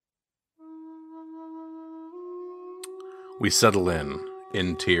We settle in,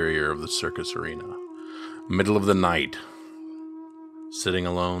 interior of the circus arena. Middle of the night. Sitting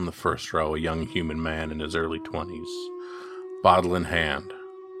alone, the first row, a young human man in his early 20s. Bottle in hand,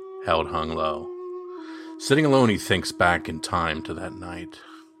 held hung low. Sitting alone, he thinks back in time to that night.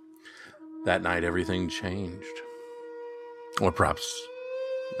 That night, everything changed. Or perhaps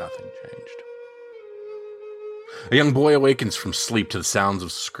nothing changed. A young boy awakens from sleep to the sounds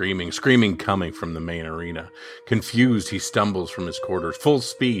of screaming coming from the main arena. Confused, he stumbles from his quarters, full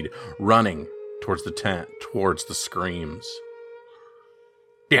speed, running towards the tent, towards the screams.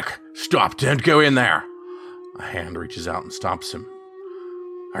 Dick, stop, don't go in there. A hand reaches out and stops him.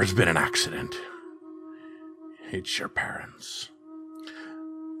 There's been an accident. It's your parents.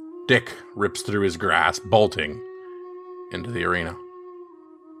 Dick rips through his grass, bolting into the arena.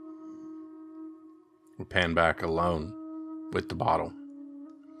 We pan back alone with the bottle.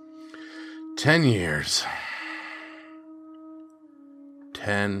 10 years.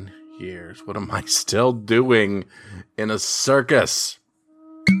 10 years. What am I still doing in a circus?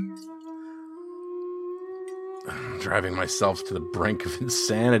 I'm driving myself to the brink of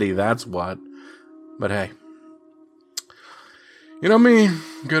insanity, that's what. But hey. You know me,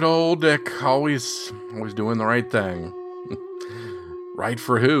 good old Dick, always doing the right thing. Right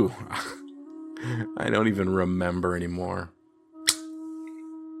for who? I don't even remember anymore.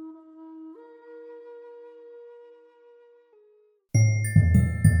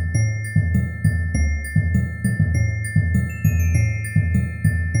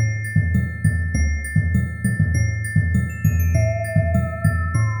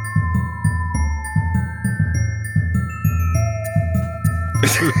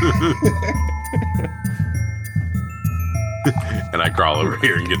 And I crawl over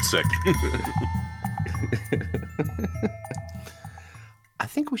here and get sick. I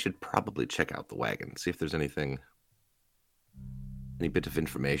think we should probably check out the wagon, see if there's any bit of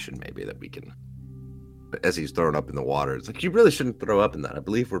information maybe that we can. As he's throwing up in the water, it's like, you really shouldn't throw up in that. I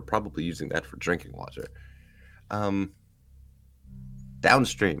believe we're probably using that for drinking water.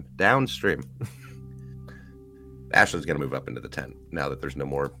 Downstream. Ashley's gonna move up into the tent now that there's no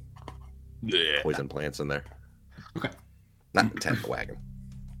more poison plants in there. Okay. Not the tent, the wagon.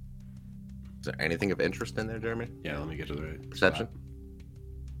 Is there anything of interest in there, Jeremy? Yeah, let me get to the right perception. Spot.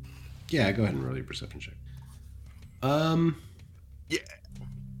 Yeah, go ahead and roll your perception check. Yeah.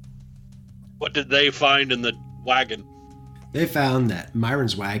 What did they find in the wagon? They found that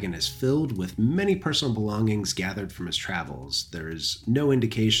Myron's wagon is filled with many personal belongings gathered from his travels. There is no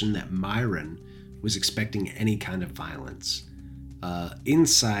indication that Myron was expecting any kind of violence.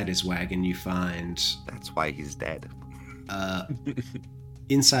 Inside his wagon, you find... That's why he's dead.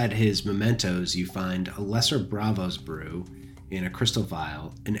 Inside his mementos, you find a Lesser Bravo's brew in a crystal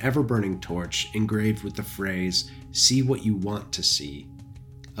vial, an ever-burning torch engraved with the phrase, "See what you want to see,"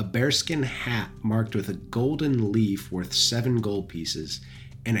 a bearskin hat marked with a golden leaf worth 7 gold pieces,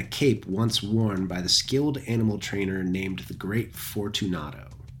 and a cape once worn by the skilled animal trainer named the Great Fortunato,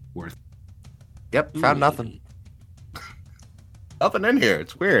 worth... Yep, found nothing. Nothing in here.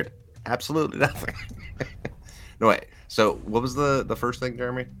 It's weird. Absolutely nothing. No, wait. So what was the first thing,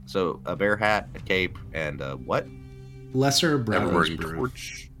 Jeremy? So a bear hat, a cape, and what? Lesser Bravo's brew.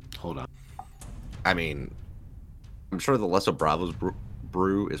 Torch. Hold on. I mean, I'm sure the Lesser Bravo's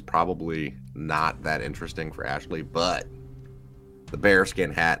brew is probably not that interesting for Ashley, but the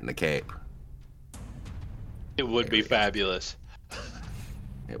bearskin hat and the cape. It would be fabulous.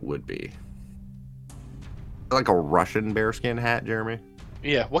 It would be. Like a Russian bearskin hat, Jeremy?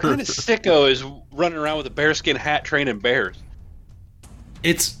 Yeah, what kind of sicko is running around with a bearskin hat training bears?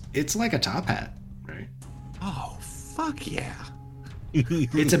 It's like a top hat, right? Oh, fuck yeah.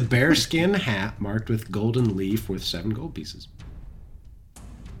 It's a bearskin hat marked with golden leaf worth 7 gold pieces.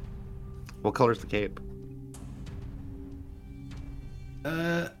 What color's the cape?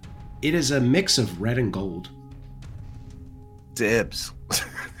 It is a mix of red and gold. Dibs.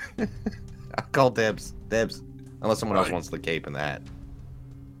 I'll call dibs. Dibs. Unless someone else wants the cape and the hat.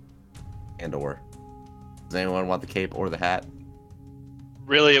 And or. Does anyone want the cape or the hat?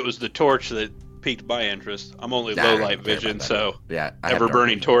 Really, it was the torch that piqued my interest. I'm only low light vision, so yeah,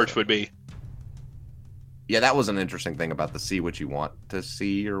 ever-burning torch would be... Yeah, that was an interesting thing about the see what you want to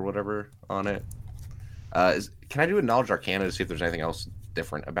see or whatever on it. Can I do a knowledge arcana to see if there's anything else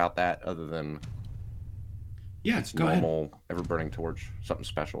different about that other than it's normal ever-burning torch? Something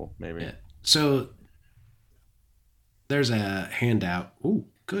special, maybe? Yeah. So there's a handout. Oh,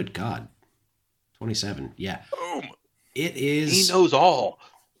 good God. 27. Yeah. Boom. It is. He knows all.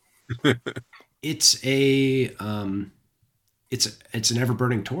 It's a it's an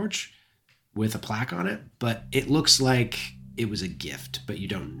ever-burning torch. with a plaque on it, but it looks like it was a gift, but you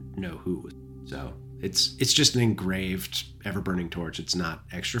don't know who it was. So it's just an engraved ever-burning torch. It's not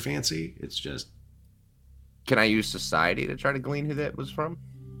extra fancy. It's just... Can I use society to try to glean who that was from?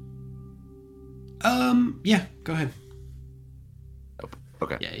 Yeah, go ahead. Nope.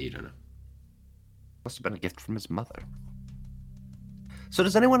 Okay. Yeah, you don't know. Must have been a gift from his mother. So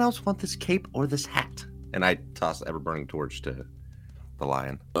does anyone else want this cape or this hat? And I toss the ever-burning torch to the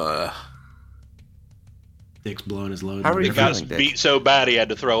lion. Dick's blowing his load. How are He you got feeling, Dick? beat so bad he had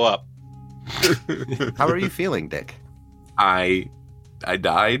to throw up. How are you feeling, Dick? I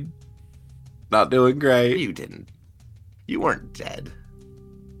died. Not doing great. You didn't. You weren't dead.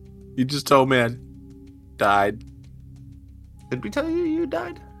 You just told me I died. Did we tell you you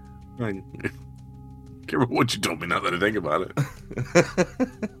died? I can't remember what you told me now that I think about it.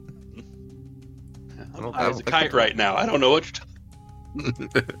 I'm high as a kite right now. I don't know what you're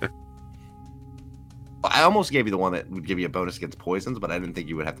talking. Well, I almost gave you the one that would give you a bonus against poisons, but I didn't think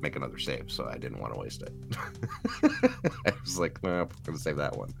you would have to make another save, so I didn't want to waste it. I was like, no, I'm going to save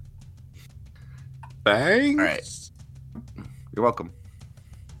that one. Thanks. All right. You're welcome.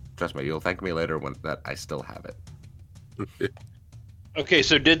 Trust me, you'll thank me later when that I still have it. Okay,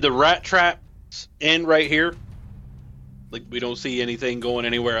 so did the rat traps end right here? Like, we don't see anything going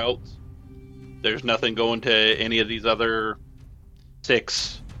anywhere else? There's nothing going to any of these other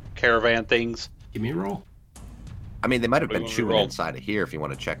 6 caravan things? Give me a roll. I mean, they might have What do been you want me to chewing roll? inside of here if you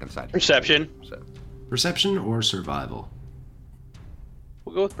want to check inside. here. Perception. So, Perception or survival?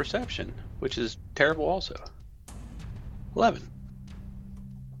 We'll go with perception, which is terrible also. 11.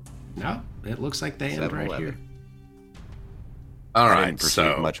 No, it looks like they end 7, right 11. here. All I right, didn't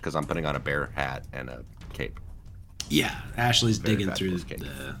perceive so much because I'm putting on a bear hat and a cape. Yeah, Ashley's Very digging through fabulous cake.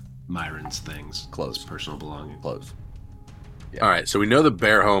 the Myron's things. Close. His personal belongings. Close. all right, so we know the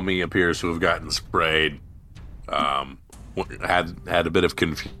bear homie appears to have gotten sprayed. Had a bit of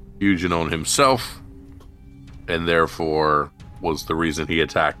confusion on himself, and therefore was the reason he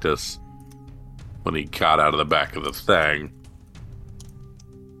attacked us when he got out of the back of the thing.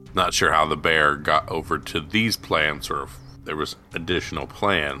 Not sure how the bear got over to these plants or if there was additional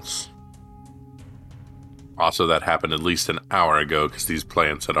plants. Also, that happened at least an hour ago because these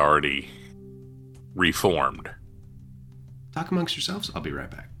plants had already reformed. Talk amongst yourselves. I'll be right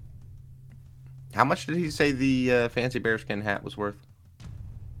back. How much did he say the fancy bearskin hat was worth?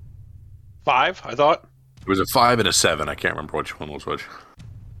 5, I thought. It was a 5 and a 7. I can't remember which one was which.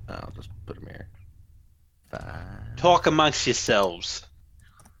 I'll just put him here. 5. Talk amongst yourselves.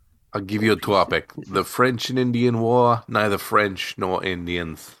 I'll give you a topic. The French and Indian War, neither French nor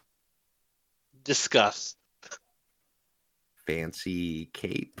Indians. Discuss. Fancy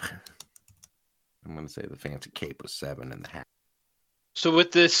cape. I'm going to say the fancy cape was 7 and the hat. So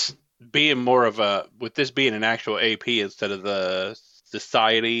with this being an actual AP instead of the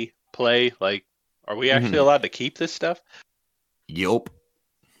society play, like, are we actually allowed to keep this stuff? Yup.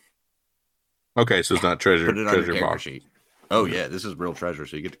 Okay, so it's not treasure Put it on your treasure character box. sheet. Oh yeah, this is real treasure,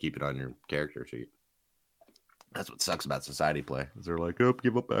 so you get to keep it on your character sheet. That's what sucks about society play. Is they're like, oh,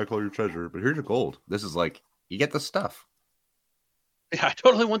 give up back all your treasure, but here's your gold. This is like, you get the stuff. Yeah, I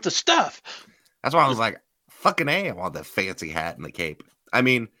totally want the stuff. That's why I was like, fucking A, I want the fancy hat and the cape. I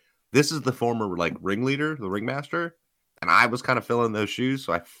mean, this is the former like ringleader, the ringmaster, and I was kind of filling those shoes,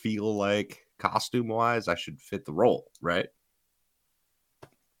 so I feel like costume wise, I should fit the role, right?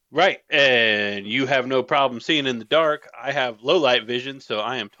 Right, and you have no problem seeing in the dark. I have low light vision, so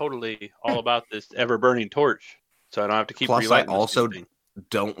I am totally all about this ever burning torch. So I don't have to keep. Plus, I relighting this also thing.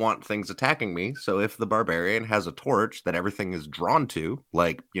 don't want things attacking me. So if the barbarian has a torch that everything is drawn to,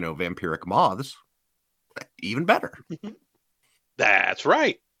 like, you know, vampiric moths, even better. That's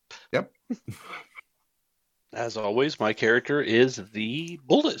right. Yep. As always, my character is the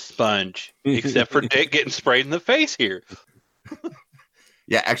bullet sponge, except for Dick getting sprayed in the face here.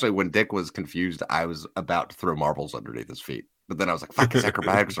 Yeah, actually, when Dick was confused, I was about to throw marbles underneath his feet. But then I was like, fuck, his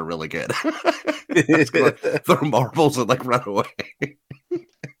acrobatics are really good. I was gonna throw marbles and like run away.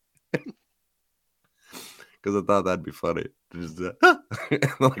 Because I thought that'd be funny. Just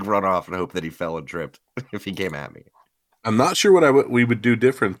like run off and hope that he fell and tripped if he came at me. I'm not sure what we would do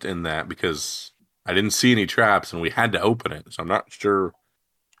different in that because I didn't see any traps and we had to open it. So I'm not sure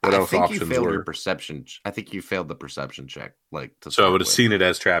what else think you options failed were. your perception. I think you failed the perception check. Like to So I start would have with. seen it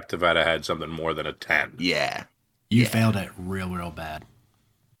as trapped if I'd have had something more than a 10. Yeah. You Yeah. failed it real bad.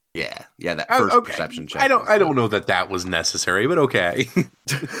 Yeah. Yeah. That first Okay. perception check. I don't know that was necessary, but okay.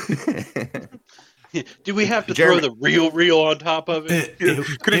 Do we have to Jeremy- throw the real reel on top of it? It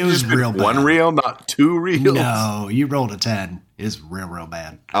was real bad. One reel, not two reels. No, you rolled a 10. It's real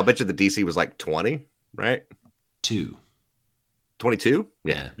bad. I'll bet you the DC was like 20, right? 2. 22?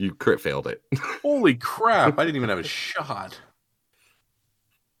 Yeah. You crit failed it. Holy crap! I didn't even have a shot.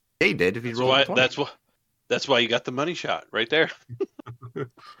 Yeah, you did if you rolled a 20. That's why you got the money shot right there.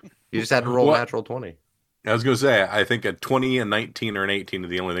 You just had to roll What? a natural 20. I was going to say, I think a 20, a 19, or an 18 is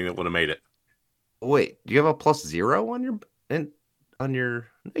the only thing that would have made it. Wait, do you have a +0 on your? No,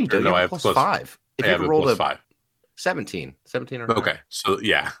 you don't. No, You I have have +5. If I you have a rolled plus a 5. 17 or Okay, so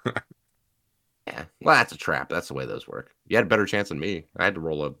yeah. Yeah, well, that's a trap. That's the way those work. You had a better chance than me. I had to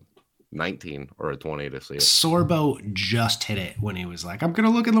roll a 19 or a 20 to see it. Sorbo just hit it when he was like, I'm going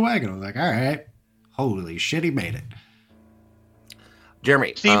to look in the wagon. I was like, all right. Holy shit, he made it.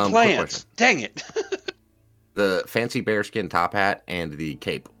 Jeremy, Steve quick Plants. question. Dang it. The fancy bearskin top hat and the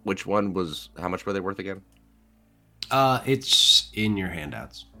cape. Which one was? How much were they worth again? It's in your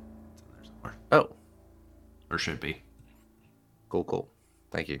handouts. Oh, Or should be. cool.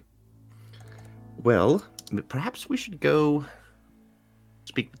 Thank you. Well, perhaps we should go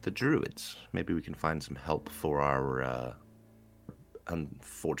speak with the druids. Maybe we can find some help for our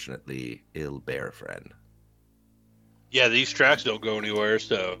unfortunately ill bear friend. Yeah, these tracks don't go anywhere,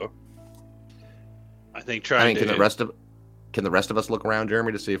 so I think I mean, can the rest of us look around,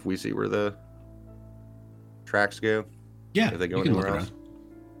 Jeremy, to see if we see where the tracks go? Yeah, If they go you can look anywhere around. else?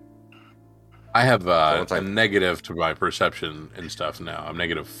 I have it's a like- negative to my perception and stuff now. I'm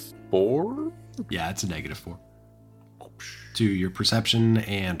 -4? Yeah, it's a -4. To your perception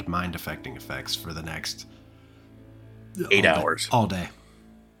and mind affecting effects for the next 8 all day- hours. all day.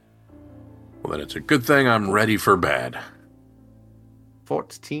 Well, then it's a good thing I'm ready for bed.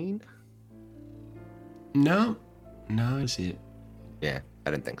 14? No, I see it. Yeah,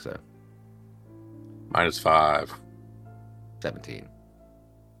 I didn't think so. -5. 17.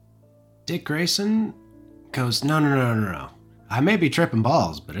 Dick Grayson goes, no. I may be tripping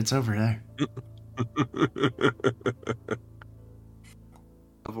balls, but it's over there.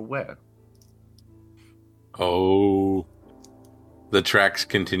 Over where? Oh, the tracks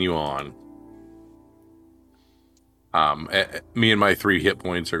continue on. Me and my 3 hit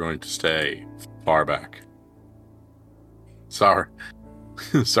points are going to stay far back. Sorry,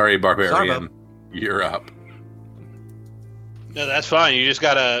 barbarian, you're up. No, that's fine. You just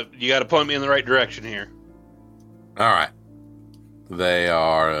gotta point me in the right direction here. All right, they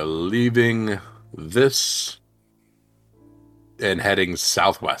are leaving this and heading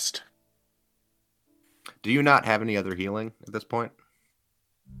southwest. Do you not have any other healing at this point?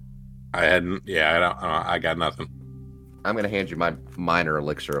 I hadn't. Yeah, I don't. I got nothing. I'm going to hand you my minor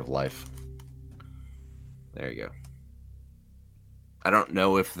elixir of life. There you go. I don't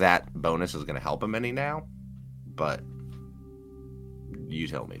know if that bonus is going to help him any now, but you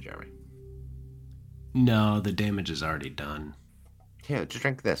tell me, Jeremy. No, the damage is already done. Yeah, just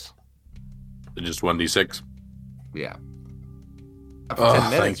drink this. Just 1d6. Yeah. After Oh, 10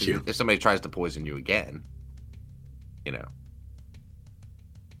 minutes, thank you. if somebody tries to poison you again, you know.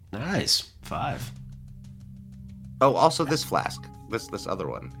 Nice. 5. Oh, also this flask. This other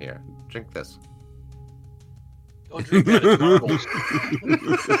one. Here, drink this. Don't drink that. It's marbles.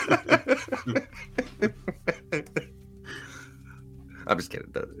 I'm just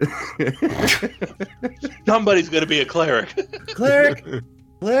kidding. Somebody's gonna be a cleric. Cleric!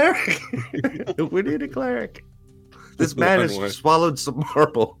 We need a cleric. This man has swallowed some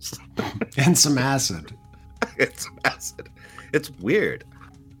marbles. And some acid. It's acid. It's weird.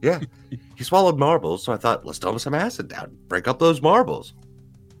 Yeah. He swallowed marbles, so I thought, let's dump some acid down. Break up those marbles.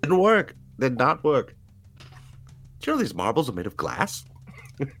 Didn't work. Did not work. Do you know these marbles are made of glass?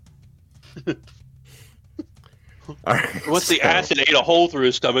 All right, Once the so- acid ate a hole through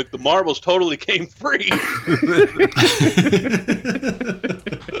his stomach, the marbles totally came free.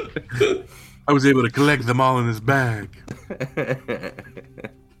 I was able to collect them all in his bag.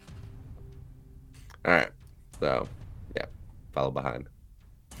 All right. So, yeah. Follow behind.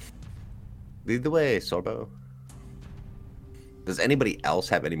 Lead the way, Sorbo. Does anybody else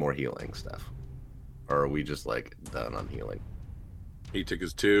have any more healing stuff? Or are we just, like, done on healing? He took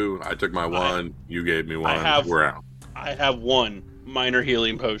his 2. I took my 1. You gave me 1. have- We're out. I have 1 minor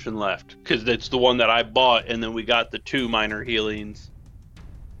healing potion left because it's the one that I bought, and then we got the 2 minor healings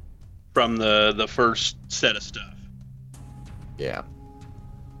from the first set of stuff. Yeah.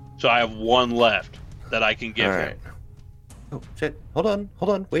 So I have 1 left that I can give All him. right. Oh, shit. Hold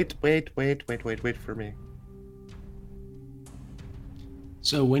on. Wait for me.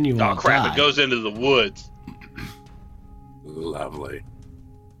 So when you Oh all crap! die, It goes into the woods. Lovely.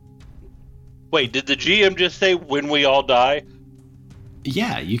 Wait, did the GM just say when we all die?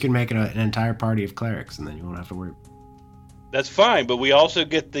 Yeah, you can make it an entire party of clerics, and then you won't have to worry. That's fine, but we also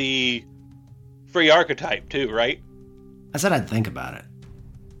get the free archetype too, right? I said I'd think about it.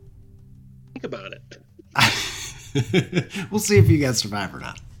 Think about it. We'll see if you guys survive or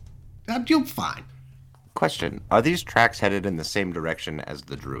not. You'll be fine. Question: are these tracks headed in the same direction as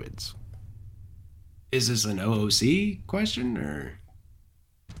the druids? Is this an OOC question, or?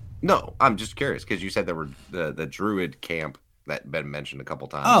 No, I'm just curious because you said there were the druid camp that been mentioned a couple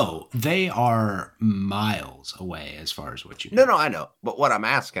times. Oh, they are miles away as far as what you know. No, I know. But what I'm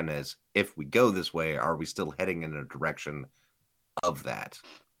asking is, if we go this way, are we still heading in a direction of that?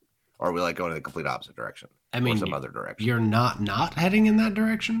 Or are we like going in the complete opposite direction? I mean, or some other direction? You're not heading in that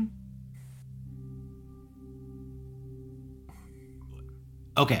direction?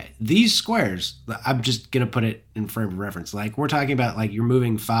 Okay, these squares, I'm just going to put it in frame of reference. Like, we're talking about, like, you're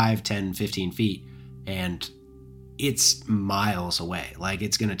moving 5, 10, 15 feet, and it's miles away. Like,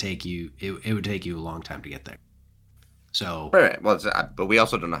 it's going to take you, it would take you a long time to get there. So. Right. Well, but we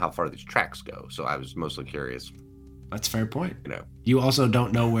also don't know how far these tracks go. So I was mostly curious. That's a fair point. You know, you also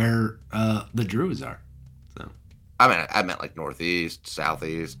don't know where the druids are. So. I meant like northeast,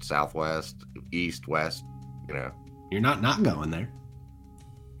 southeast, southwest, east, west, you know. You're not going there.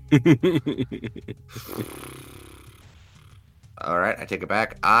 All right, I take it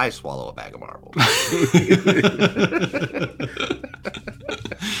back. I swallow a bag of marbles.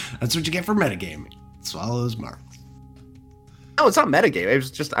 That's what you get for metagaming. Swallow those marbles. No, it's not metagame. It was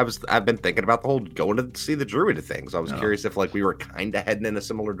just I've been thinking about the whole going to see the druid thing. So I was curious if like we were kind of heading in a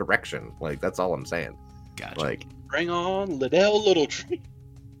similar direction. Like that's all I'm saying. Gotcha. Like, bring on Liddell Little Tree.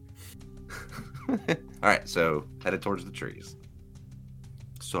 All right, so headed towards the trees.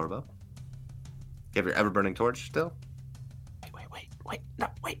 Sorbo, you have your ever-burning torch still? Wait, no,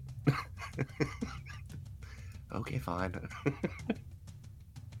 wait. Okay, fine.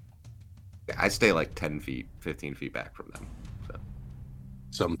 I stay like 10 feet, 15 feet back from them. So.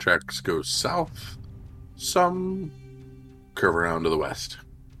 Some tracks go south, some curve around to the west.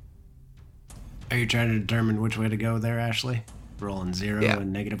 Are you trying to determine which way to go there, Ashley? Rolling 0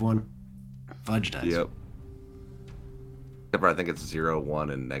 and -1? Fudge dice. Yep. Except for I think it's 0, 1,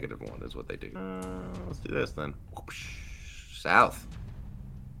 and -1 is what they do. Let's do this then. South.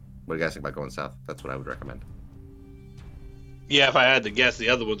 What do you guys think about going south? That's what I would recommend. Yeah, if I had to guess, the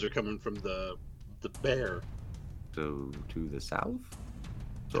other ones are coming from the bear. So to the south?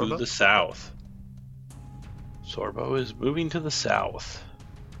 To the south. Sorbo is moving to the south.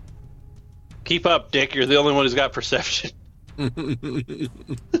 Keep up, Dick. You're the only one who's got perception.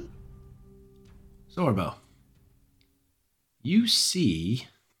 Sorbo. You see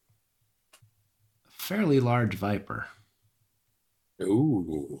a fairly large viper.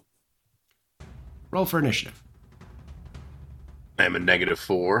 Ooh. Roll for initiative. I am a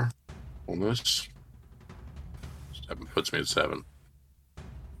 -4 on this. 7 puts me at 7.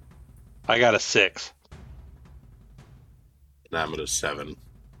 I got a 6. And I'm at a 7.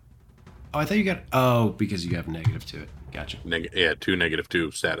 Oh, I thought you got... Oh, because you have negative to it. Gotcha. 2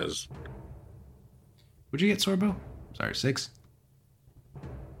 -2 status. What'd you get, Sorbo? Sorry, 6?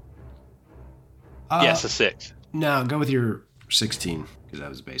 Yes, a 6. No, go with your 16, because that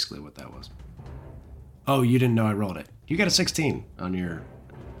was basically what that was. Oh, you didn't know I rolled it. You got a 16 on your...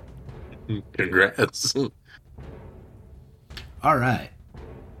 Congrats. All right.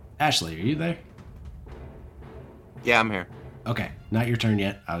 Ashley, are you there? Yeah, I'm here. Okay, not your turn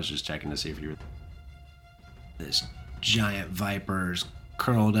yet. I was just checking to see if you were... This giant viper's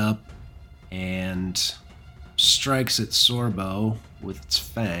curled up and strikes at Sorbo with its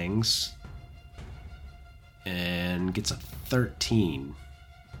fangs and gets a 13.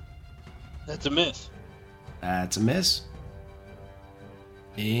 That's a miss. That's a miss.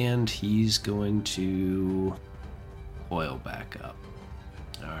 And he's going to coil back up.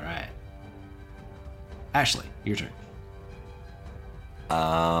 All right. Ashley, your turn.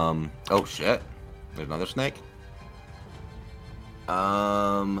 Oh shit. There's another snake.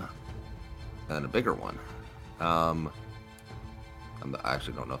 And a bigger one. I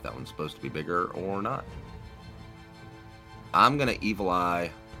actually don't know if that one's supposed to be bigger or not. I'm gonna evil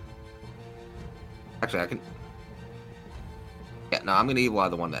eye. Actually, I can. Yeah, no, I'm gonna evil eye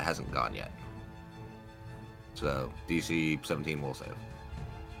the one that hasn't gone yet. So DC 17 will save.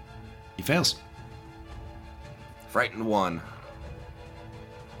 He fails. Frightened 1.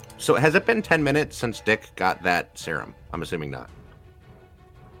 So has it been 10 minutes since Dick got that serum? I'm assuming not.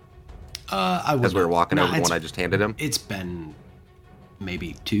 I would. As we were walking over the one I just handed him? It's been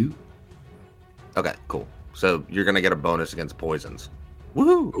maybe 2. Okay, cool. So you're going to get a bonus against poisons.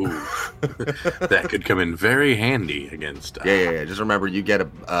 Woohoo! Ooh. That could come in very handy against. Yeah. Just remember, you get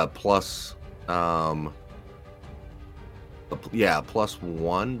a plus. Plus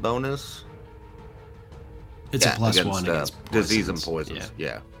 1 bonus. It's a plus against, 1 against disease and poisons. poisons.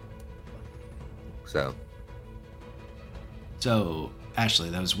 Yeah. So, Ashley,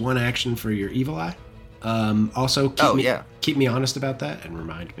 that was 1 action for your evil eye. Also, keep me honest about that and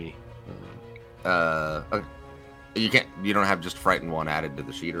remind me. Okay. You don't have just frighten 1 added to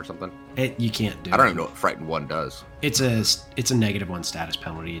the sheet or something? You can't do. I don't even know what frighten 1 does. It's a -1 status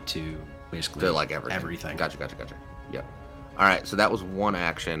penalty to basically To like everything. Gotcha. Yep. All right, so that was 1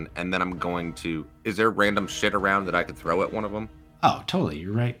 action, and then I'm going to. Is there random shit around that I could throw at one of them? Oh, totally.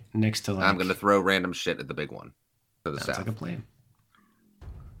 You're right next to. I'm going to throw random shit at the big one. To the Sounds south. like a plan.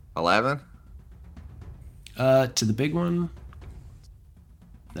 11. To the big one.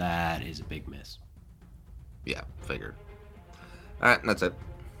 That is a big miss. Yeah, figured. All right, that's it.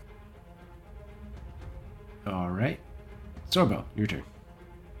 All right, Sorbo, your turn.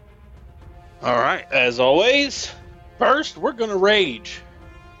 All right, as always, first we're gonna rage,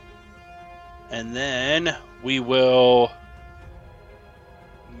 and then we will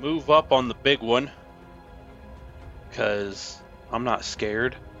move up on the big one because I'm not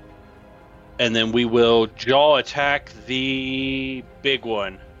scared, and then we will jaw attack the big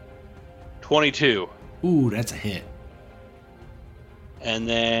one. 22. Ooh, that's a hit. And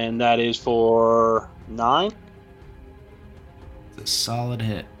then that is for 9. It's a solid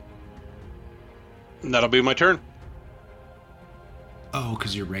hit. And that'll be my turn. Oh,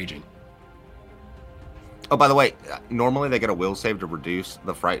 because you're raging. Oh, by the way, normally they get a will save to reduce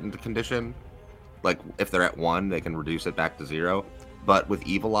the frightened condition. Like, if they're at 1, they can reduce it back to 0. But with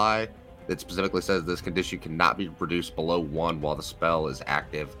Evil Eye, it specifically says this condition cannot be reduced below 1 while the spell is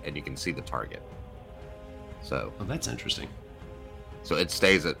active and you can see the target. So, Oh, that's interesting. so it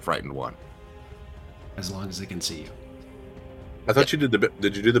stays at frightened 1. As long as it can see you. I thought you did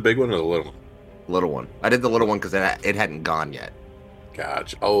Did you do the big one or the little one? Little one. I did the little one because it hadn't gone yet.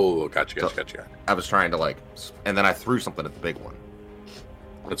 Gotcha. Oh, gotcha. I was trying to and then I threw something at the big one.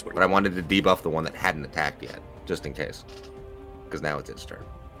 That's weird. But I wanted to debuff the one that hadn't attacked yet, just in case. Because now it's its turn.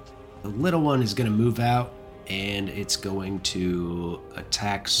 The little one is going to move out, and it's going to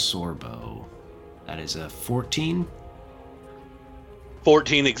attack Sorbo. That is a 14.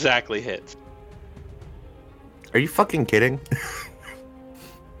 14 exactly hits. Are you fucking kidding?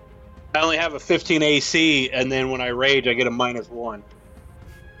 I only have a 15 AC, and then when I rage, I get a -1.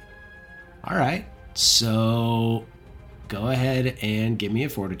 All right. So go ahead and give me a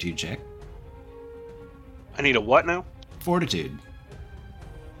fortitude check. I need a what now? Fortitude.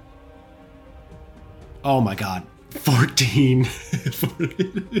 Oh my god. 14.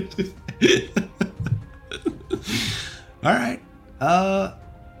 All right.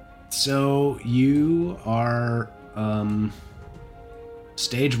 So you are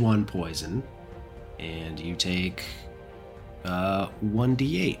stage 1 poison, and you take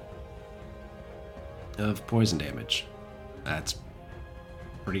 1d8 of poison damage. That's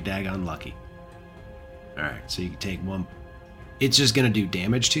pretty daggone lucky. All right, so you can take 1. It's just gonna do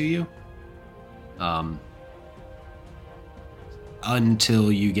damage to you,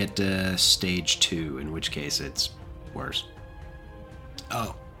 until you get to stage 2, in which case it's worse.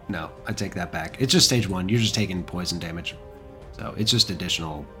 Oh no, I take that back. It's just stage 1. You're just taking poison damage, so it's just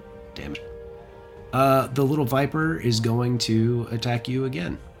additional damage. The little viper is going to attack you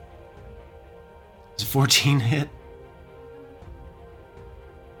again. It's a 14 hit.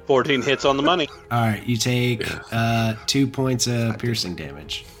 14 hits on the money. All right, you take 2 points of piercing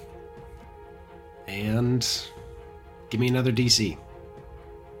damage. And give me another DC.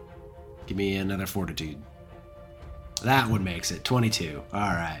 Give me another fortitude. That one makes it 22. All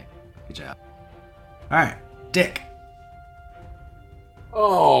right, good job. All right, Dick.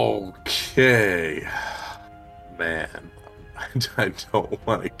 Okay. Man, I don't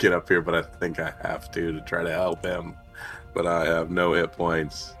want to get up here, but I think I have to try to help him. But I have no hit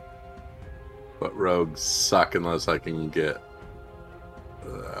points. But rogues suck unless I can get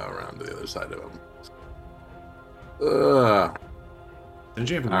around to the other side of him. Don't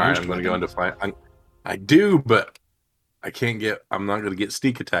you have a All right, ranged I'm going to weapon? go into fight. I do, but I can't get. I'm not going to get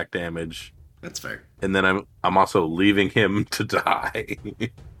sneak attack damage, That's fair. and then I'm also leaving him to die.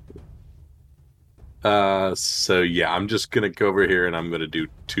 So yeah, I'm just going to go over here and I'm going to do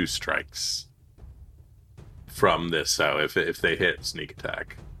 2 strikes from this. So if they hit sneak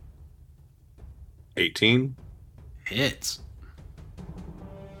attack, 18. Hits.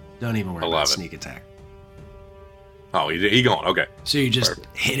 Don't even worry 11. about sneak attack. Oh, he going. Okay. So you just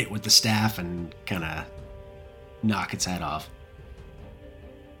Perfect. hit it with the staff and kind of knock its head off.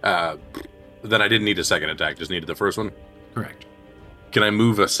 Then I didn't need a second attack, just needed the first one. Correct. Can I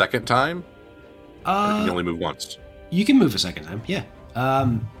move a second time? Or can you only move once? You can move a second time, yeah.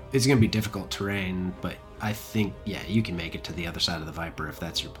 It's going to be difficult terrain, but I think, yeah, you can make it to the other side of the Viper if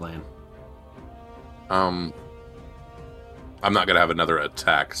that's your plan. I'm not going to have another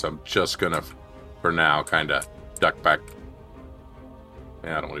attack, so I'm just going to, for now, kind of duck back.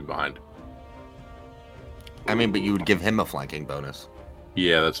 Yeah, I don't want to be behind. I mean, but you would give him a flanking bonus.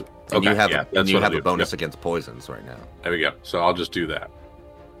 Yeah, that's... And okay, you have a bonus against poisons right now. There we go. So I'll just do that.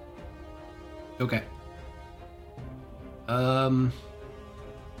 Okay.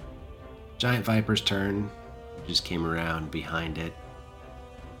 Giant Viper's turn. Just came around behind it.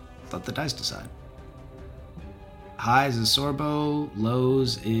 Let the dice decide. Highs is Sorbo,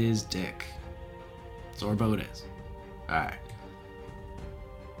 lows is Dick. Sorbo it is. Alright.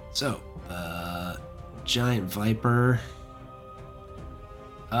 So, Giant Viper.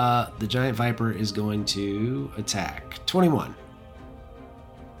 The Giant Viper is going to attack. 21.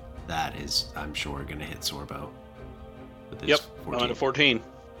 That is, I'm sure, going to hit Sorbo. Yep, on a 14.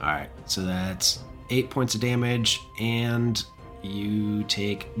 Alright, so that's 8 points of damage, and you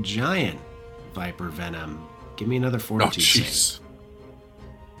take Giant Viper Venom. Give me another Fortitude save.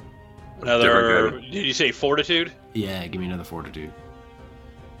 Another, did you say Fortitude? Yeah, give me another Fortitude.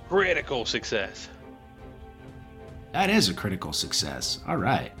 Critical success. That is a critical success.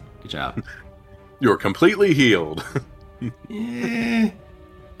 Alright, good job. You're completely healed. Yeah.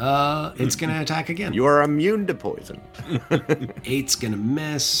 It's gonna attack again. You are immune to poison. 8's gonna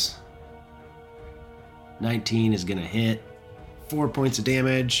miss. 19 is gonna hit. 4 points of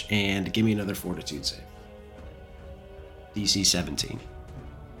damage, and give me another Fortitude save. DC 17.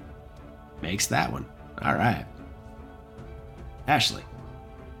 Makes that one. Alright. Ashley.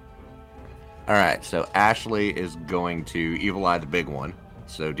 Alright, so Ashley is going to Evil Eye the big one.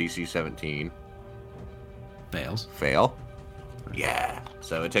 So DC 17. Fails. Fail. Yeah.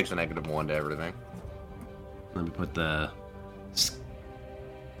 So it takes a -1 to everything. Let me put the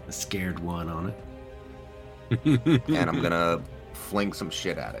scared one on it. And I'm gonna fling some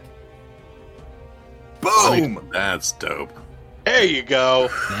shit at it. Boom! That's dope. There you go.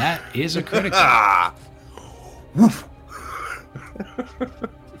 That is a critical. Ah! Woof.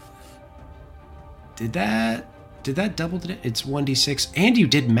 Did that double? It's 1d6, and you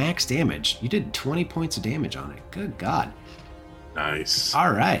did max damage. You did 20 points of damage on it. Good God. Nice.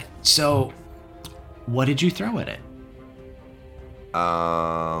 All right. So, what did you throw at it?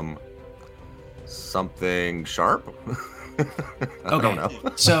 Something sharp. I don't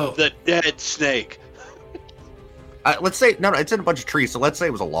know. So The dead snake. Let's say no, it's in a bunch of trees. So let's say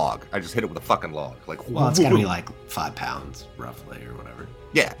it was a log. I just hit it with a fucking log. Like, well, it's gotta be like 5 pounds roughly, or whatever.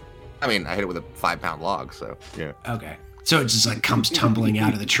 yeah. I mean, I hit it with a 5-pound log. So yeah. Okay. So it just like comes tumbling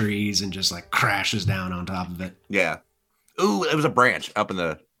out of the trees and just like crashes down on top of it. Yeah. Ooh, it was a branch up in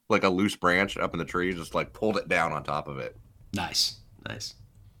the a loose branch up in the tree. Just like pulled it down on top of it. Nice.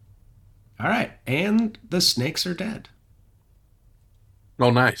 All right, and the snakes are dead.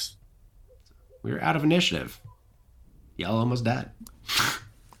 Oh, nice. We're out of initiative. Y'all almost died.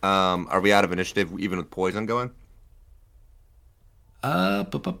 Are we out of initiative even with poison going?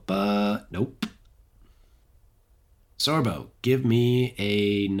 Nope. Sorbo, give me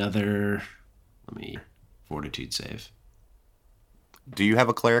another. Fortitude save. Do you have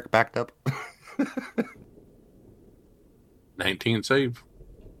a cleric backed up? 19 save.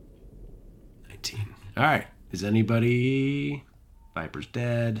 19. All right. Is anybody? Viper's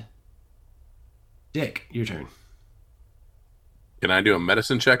dead. Dick, your turn. Can I do a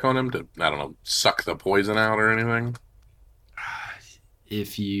medicine check on him to, I don't know, suck the poison out or anything?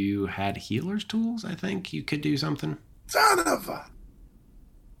 If you had healer's tools, I think you could do something. Son of a...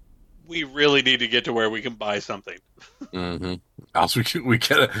 We really need to get to where we can buy something. Mm-hmm. Also, we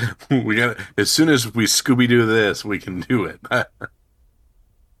gotta. As soon as we Scooby-Doo this, we can do it.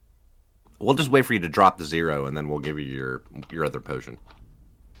 We'll just wait for you to drop the 0, and then we'll give you your other potion.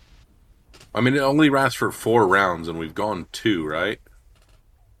 I mean, it only lasts for 4 rounds, and we've gone 2, right?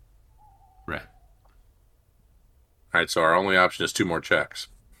 Right. All right, so our only option is 2 more checks.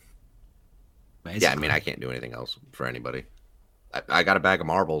 Basically. Yeah, I mean, I can't do anything else for anybody. I got a bag of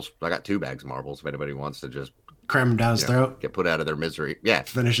marbles. I got 2 bags of marbles if anybody wants to just cram them down his throat. Get put out of their misery. Yeah.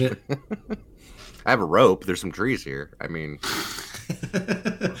 Finish it. I have a rope. There's some trees here. I mean...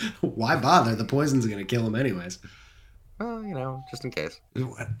 Why bother? The poison's going to kill him anyways. Well, just in case.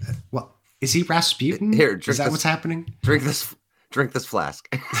 What? Is he Rasputin? Here, is that what's happening? Drink this flask.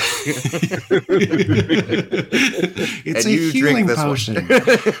 It's a healing potion.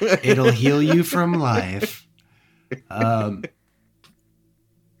 It'll heal you from life.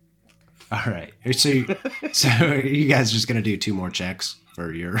 All right. So are you guys just gonna do 2 more checks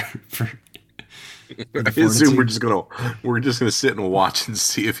for your for I the assume fortitude? we're just gonna sit and watch and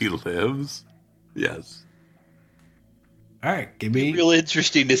see if he lives. Yes. All right. Give Be me. real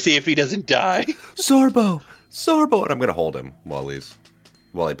interesting to see if he doesn't die. Sorbo, Sorbo, and I'm gonna hold him while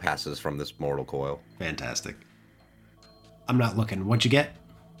he passes from this mortal coil. Fantastic. I'm not looking. What'd you get?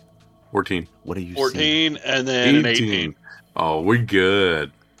 14. What do you see? 14 and then an 18. Oh, we're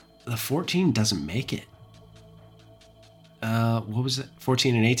good. The 14 doesn't make it. What was it?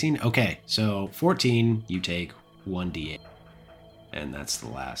 14 and 18? Okay, so 14, you take 1d8. And that's the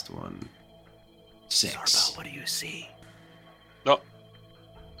last one. 6. Sorbo, what do you see? No.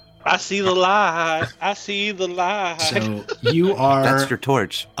 I see the light. I see the light. So you are That's your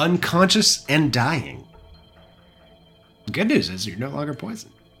torch. unconscious and dying. The good news is you're no longer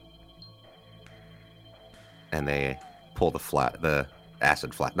poisoned. And they pull the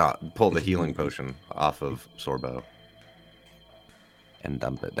acid flat, pull the healing potion off of Sorbo and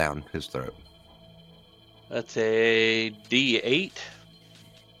dump it down his throat. That's a D8.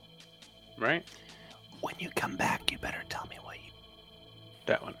 Right? When you come back, you better tell me what you...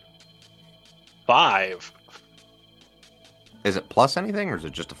 That one. 5. Is it plus anything, or is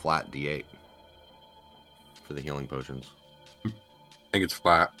it just a flat D8 for the healing potions? I think it's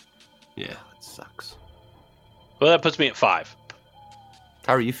flat. Yeah. That sucks. Well, that puts me at 5.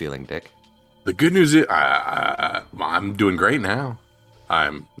 How are you feeling, Dick? The good news is I'm doing great now.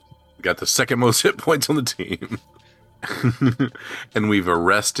 I'm got the second most hit points on the team. And we've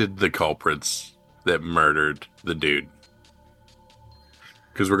arrested the culprits that murdered the dude.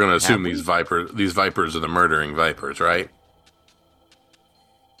 Because we're going to assume these vipers are the murdering vipers, right?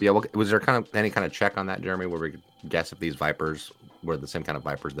 Yeah, was there any kind of check on that, Jeremy, where we could guess if these vipers were the same kind of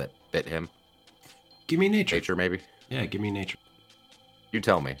vipers that bit him? Give me nature. Nature, maybe? Yeah, give me nature. You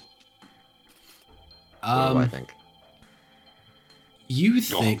tell me. What do I think? You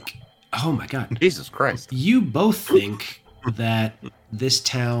think... Oh my god. Jesus Christ. You both think that this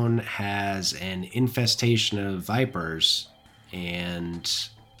town has an infestation of vipers and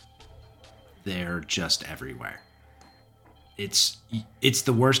they're just everywhere. It's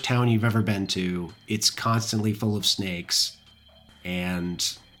the worst town you've ever been to. It's constantly full of snakes,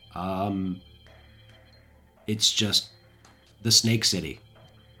 and it's just the Snake City.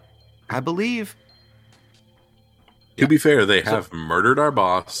 I believe. To be fair, they have murdered our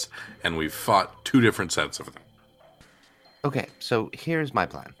boss, and we've fought 2 different sets of them. Okay, so here's my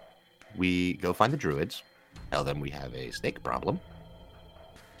plan. We go find the druids, tell them we have a snake problem,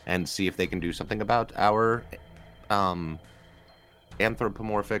 and see if they can do something about our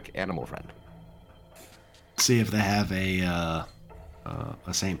anthropomorphic animal friend. See if they have a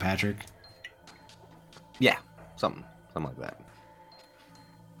St. Patrick. Yeah, something like that.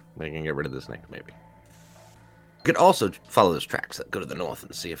 They can get rid of the snake, maybe. We could also follow those tracks that go to the north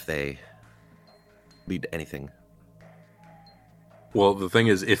and see if they lead to anything. Well, the thing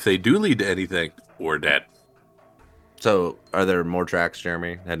is, if they do lead to anything, we're dead. So, are there more tracks,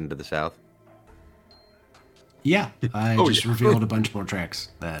 Jeremy, heading to the south? Yeah, I Oh, just yeah. revealed a bunch more tracks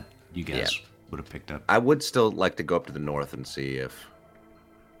that you guys would have picked up. I would still like to go up to the north and see if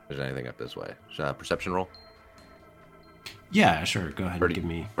there's anything up this way. Perception roll? Yeah, sure. Go ahead Or and do, give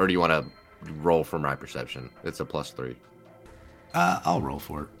me. or do you want to roll for my perception? It's a +3. I'll roll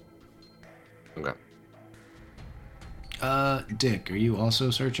for it. Okay. Dick, are you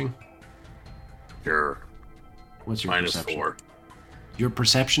also searching? Sure. What's your Minus perception? 4. Your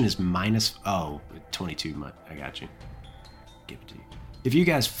perception is minus... Oh, 22. I got you. Give it to you. If you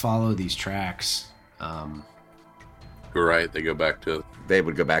guys follow these tracks... You're right. They go back to... They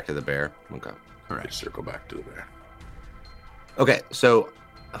would go back to the bear. Okay. They Correct. circle back to the bear. Okay, so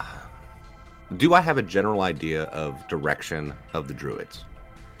do I have a general idea of direction of the druids,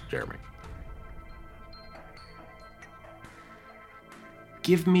 Jeremy?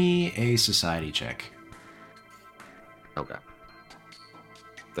 Give me a society check. Okay.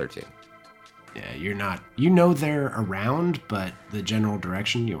 13. Yeah, you're not... You know they're around, but the general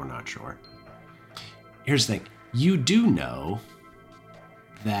direction, you're not sure. Here's the thing. You do know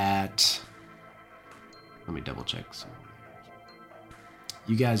that... Let me double check.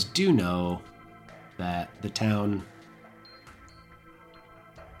 You guys do know that the town...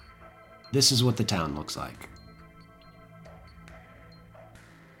 This is what the town looks like.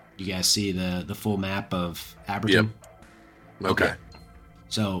 You guys see the full map of Aberdeen? Yep. Okay.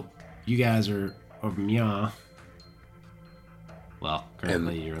 So, you guys are over Mia. Well,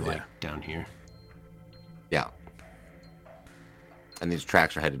 currently you're like down here. Yeah. And these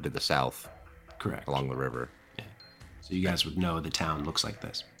tracks are headed to the south Correct. along the river. So you guys would know the town looks like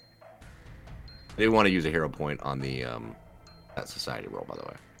this. I do want to use a hero point on the that society roll, by the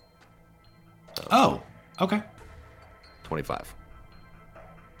way. So, Oh, okay. 25.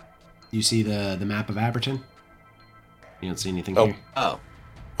 You see the map of Aberton? You don't see anything Oh. here? Oh.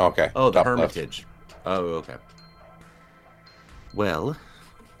 Okay. Oh, the Top left. Hermitage. Oh, okay. Well,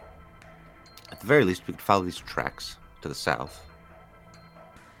 at the very least, we could follow these tracks to the south.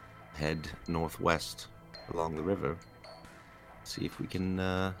 Head northwest along the river. See if we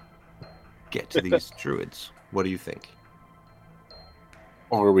can get to these druids. What do you think?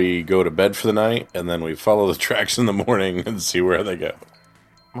 Or we go to bed for the night, and then we follow the tracks in the morning and see where they go.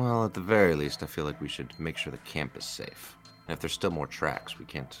 Well, at the very least, I feel like we should make sure the camp is safe. And if there's still more tracks, we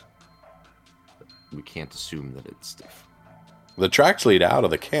can't assume that it's safe. The tracks lead out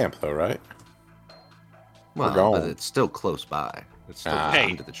of the camp, though, right? Well, going. but it's still close by. It's still Ah. Hey,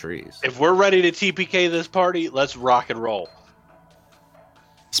 into the trees. If we're ready to TPK this party, let's rock and roll.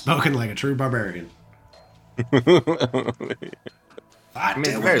 Spoken like a true barbarian. I mean,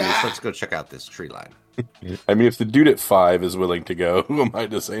 at the very least, let's go check out this tree line. I mean, if the dude at 5 is willing to go, who am I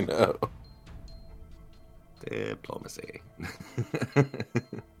to say no? Diplomacy.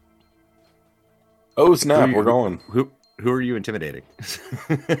 Oh, snap, Who- we're going. Who are you intimidating?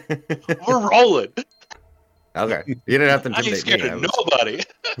 We're rolling. Okay. You didn't have to I ain't intimidate scared me. of nobody.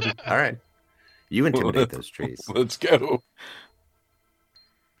 All right. You intimidate those trees. Let's go.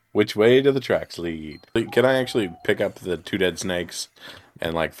 Which way do the tracks lead? Can I actually pick up the 2 dead snakes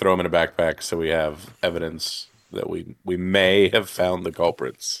and like throw them in a backpack so we have evidence that we may have found the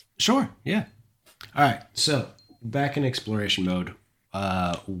culprits? Sure, yeah. All right, so back in exploration mode.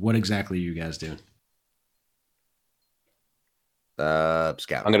 What exactly are you guys doing?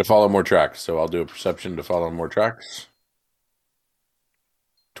 Scout. I'm going to follow more tracks, so I'll do a perception to follow more tracks.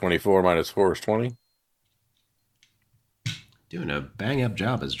 24 minus 4 is 20. Doing a bang up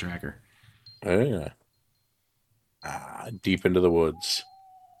job as a tracker. Yeah. Deep into the woods.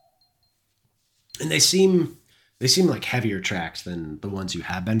 And they seem like heavier tracks than the ones you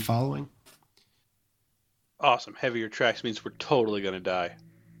have been following. Awesome. Heavier tracks means we're totally going to die.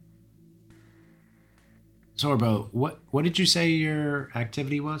 Sorbo, what did you say your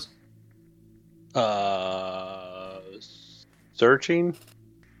activity was? Searching?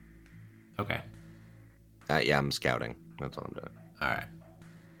 Okay. Yeah, I'm scouting. That's all I'm doing. All right.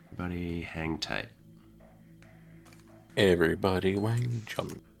 Everybody hang tight. Everybody wang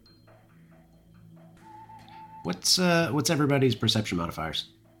chum. What's everybody's perception modifiers?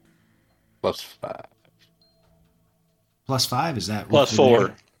 +5. +5? Is that Plus with the 4.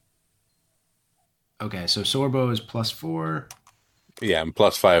 negative? Okay, so Sorbo is +4. Yeah, I'm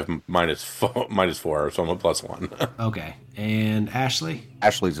 +5 minus 4, so I'm a +1. Okay, and Ashley?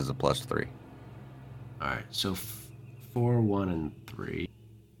 Ashley's is a +3. All right, so 4, 1, and 3.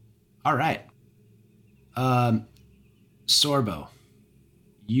 All right. Sorbo,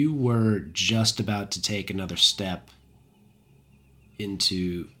 you were just about to take another step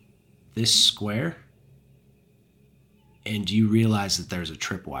into this square, and you realize that there's a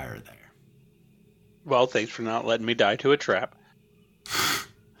tripwire there. Well, thanks for not letting me die to a trap.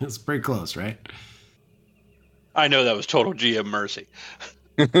 It's pretty close, right? I know that was total GM mercy.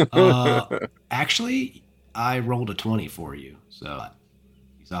 Actually, I rolled a 20 for you, so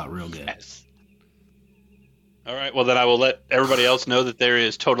you saw it real good. Yes. All right, well, then I will let everybody else know that there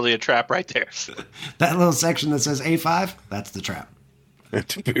is totally a trap right there. That little section that says A5, that's the trap.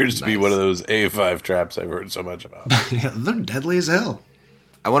 It appears to be Nice. one of those A5 traps I've heard so much about. Yeah, they're deadly as hell.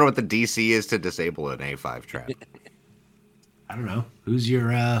 I wonder what the DC is to disable an A5 trap. I don't know. Who's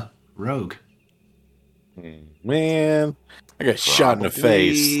your rogue? Man, I got shot in the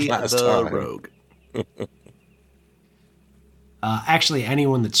face last the time. rogue. Actually,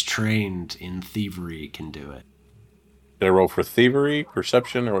 anyone that's trained in thievery can do it. Should I roll for thievery,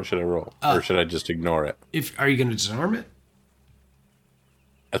 perception, or what should I roll? Uh, or should I just ignore it? Are you going to disarm it?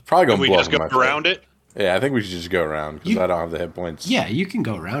 That's probably going Can to we blow just up go in my around face. it? Yeah, I think we should just go around because I don't have the hit points. Yeah, you can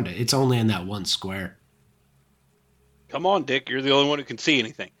go around it. It's only in that one square. Come on, Dick. You're the only one who can see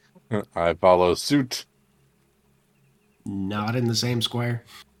anything. I follow suit. Not in the same square.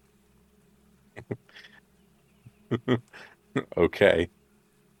 Okay.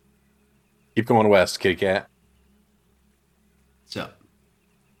 Keep going west, kitty cat. So,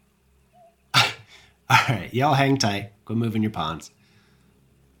 all right, y'all hang tight. Go moving your pawns.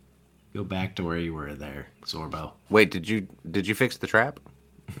 Go back to where you were there, Sorbo. Wait, did you fix the trap?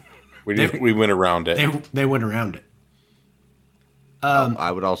 We went around it. They went around it.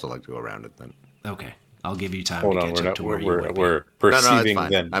 I would also like to go around it then. Okay, I'll give you time Hold to on, catch up to where you would be. we're No, perceiving it's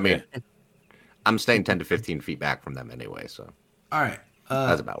fine. then. I mean, I'm staying 10 to 15 feet back from them anyway, so. All right.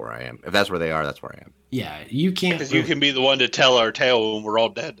 That's about where I am. If that's where they are, that's where I am. Yeah, you can't. Because you can be the one to tell our tale when we're all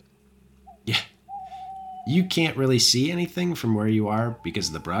dead. Yeah. You can't really see anything from where you are because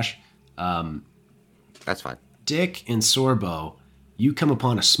of the brush. That's fine. Dick and Sorbo, you come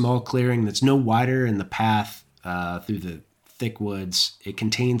upon a small clearing that's no wider in the path through the thick woods. It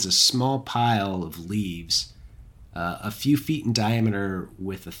contains a small pile of leaves, a few feet in diameter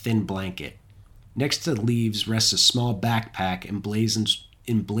with a thin blanket. Next to the leaves rests a small backpack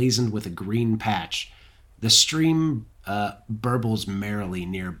emblazoned with a green patch. The stream burbles merrily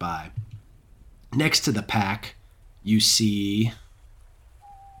nearby. Next to the pack, you see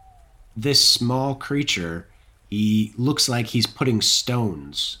this small creature. He looks like he's putting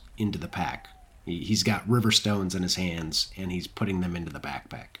stones into the pack. He's got river stones in his hands, and he's putting them into the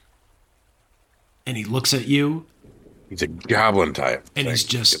backpack. And he looks at you. He's a goblin type. And he's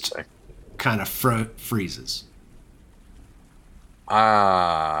just kind of freezes.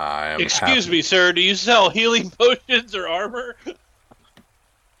 Excuse me, sir. Do you sell healing potions or armor?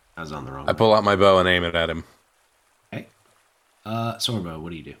 I was on the wrong. I pull out my bow and aim it at him. Okay. Sorbo,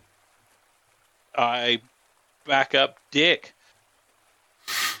 what do you do? I back up Dick.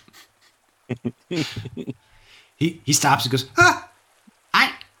 He stops and goes, I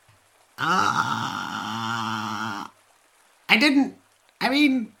didn't, I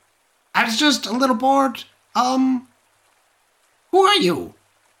mean, I was just a little bored. Who are you?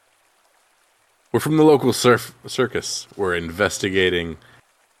 We're from the local circus. We're investigating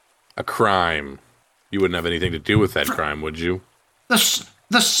a crime. You wouldn't have anything to do with that crime, would you? The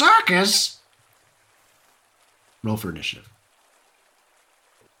circus? Roll for initiative.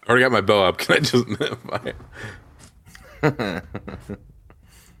 I already got my bow up. Can I just...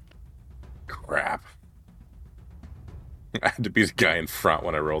 Crap. I had to be the guy in front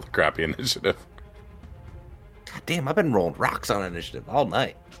when I rolled the crappy initiative. God damn, I've been rolling rocks on initiative all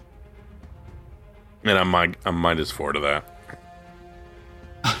night. And I'm -4 to that.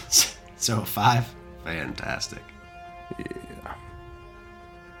 So a 5? Fantastic. Yeah.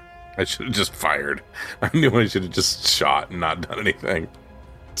 I should have just fired. I knew I should have just shot and not done anything.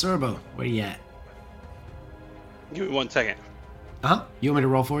 Sorbo, where you at? Give me 1 second. Huh? You want me to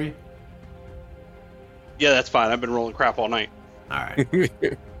roll for you? Yeah, that's fine. I've been rolling crap all night. All right.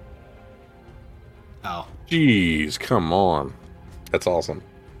 Oh. Jeez, come on. That's awesome.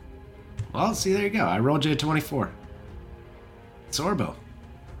 Well, see, there you go. I rolled you a 24. Sorbo.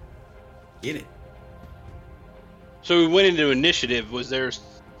 Get it. So we went into initiative. Was there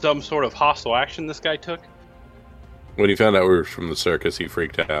some sort of hostile action this guy took? When he found out we were from the circus, he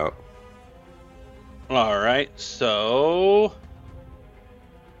freaked out. All right, so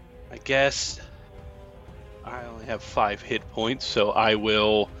I guess I only have 5 hit points, so I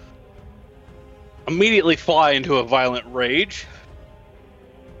will immediately fly into a violent rage,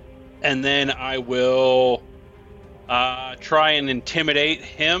 and then I will try and intimidate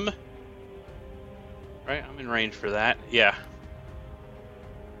him. Right, I'm in range for that. Yeah.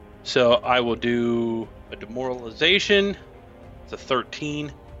 So I will do a demoralization. It's a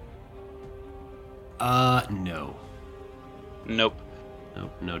 13. No. Nope.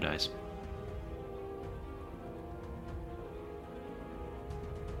 Nope, no dice.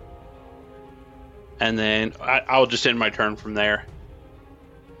 And then I'll just end my turn from there.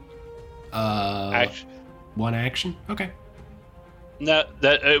 One action? Okay. No,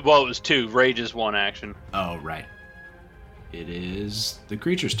 it was 2. Rage is 1 action. Oh, right. It is the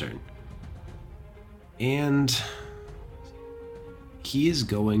creature's turn. And he is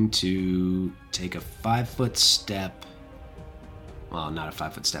going to take a 5-foot step. Well, not a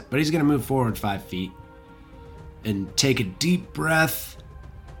 5-foot step, but he's going to move forward 5 feet and take a deep breath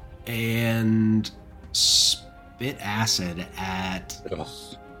and spit acid at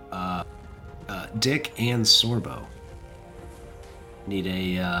Dick and Sorbo. Need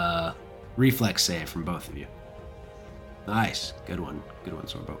a reflex save from both of you. Nice. Good one. Good one,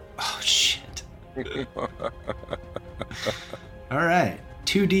 Sorbo. Oh, shit. All right.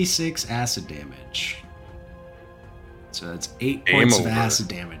 2d6 acid damage. So that's 8 points of acid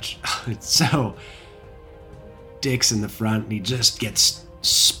damage. So Dick's in the front, and he just gets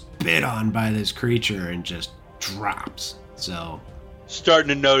spit on by this creature and just drops. So starting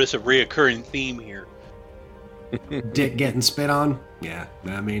to notice a reoccurring theme here. Dick getting spit on? Yeah,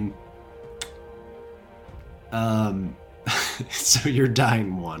 I mean, so you're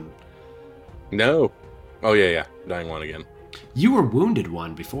dying 1. No. Oh, yeah. Dying 1 again. You were wounded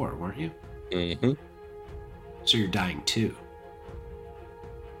 1 before, weren't you? Mm-hmm. So you're dying 2.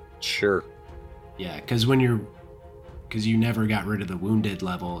 Sure. Yeah, because you never got rid of the wounded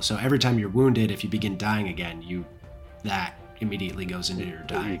level. So every time you're wounded, if you begin dying again, that immediately goes into your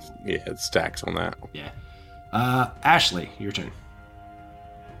die. Yeah, it stacks on that. Yeah. Ashley, your turn.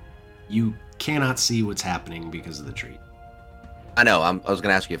 You cannot see what's happening because of the tree. I know. I was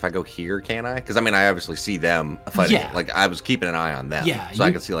going to ask you if I go here, can I? Because I mean, I obviously see them fighting. Yeah. Like I was keeping an eye on them. Yeah, So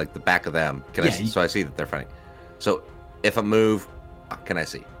I can see like the back of them. So I see that they're fighting. So if I move, can I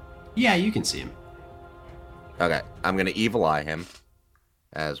see? Yeah, you can see him. Okay. I'm going to evil eye him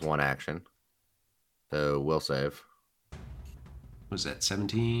as one action. So we'll save. Was that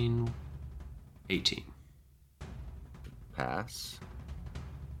 17? 18. Pass.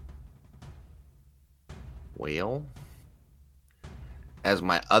 Well, as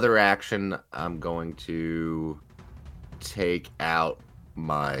my other action, I'm going to take out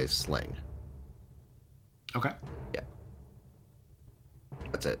my sling. Okay. Yeah.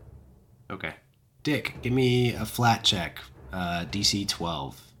 That's it. Okay. Dick, give me a flat check. DC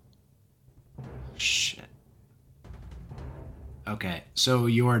 12. Shit. Okay, so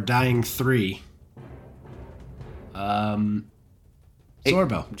you are dying 3. Hey,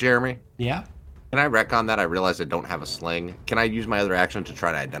 Sorbo. Jeremy, Yeah? can I retcon that? I realize I don't have a sling. Can I use my other action to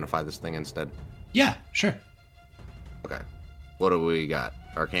try to identify this thing instead? Yeah, sure. Okay. What do we got?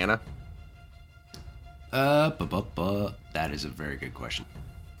 Arcana? That is a very good question.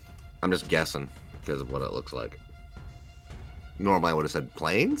 I'm just guessing because of what it looks like. Normally I would have said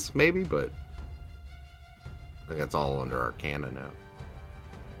planes, maybe, but I think that's all under Arcana now.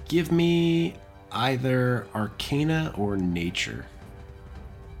 Give me either Arcana or Nature.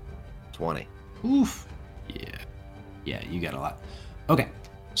 20. Oof. Yeah. Yeah, you got a lot. Okay,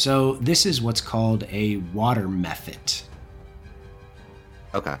 so this is what's called a water mephit.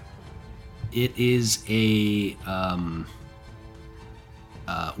 Okay. It is a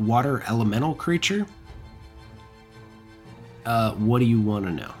water elemental creature. What do you want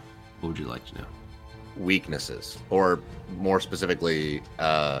to know? What would you like to know? Weaknesses, or more specifically,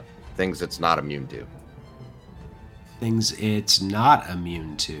 things it's not immune to. Things it's not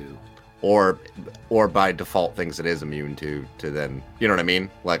immune to. Or by default, things it is immune to then, you know what I mean?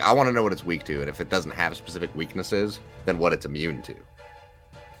 Like, I want to know what it's weak to, and if it doesn't have specific weaknesses, then what it's immune to.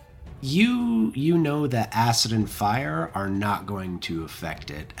 You know that acid and fire are not going to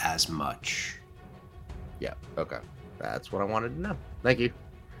affect it as much. Yeah, okay. That's what I wanted to know. Thank you.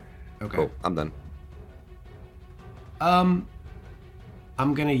 Okay. Cool, I'm done. I'm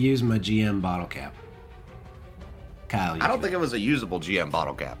gonna use my GM bottle cap. Kyle, I don't think it was a usable GM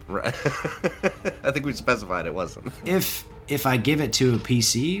bottle cap. Right? I think we specified it wasn't. If I give it to a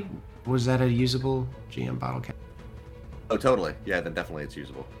PC, was that a usable GM bottle cap? Oh, totally. Yeah, then definitely it's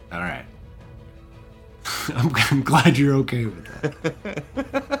usable. All right. I'm glad you're okay with that.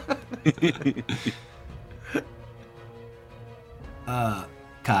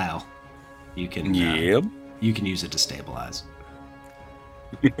 Kyle, you can you can use it to stabilize.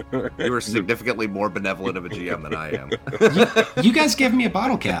 You were significantly more benevolent of a GM than I am. You guys gave me a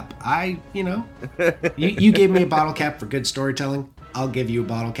bottle cap. You gave me a bottle cap for good storytelling. I'll give you a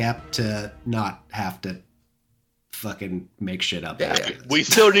bottle cap to not have to fucking make shit up. Yeah. We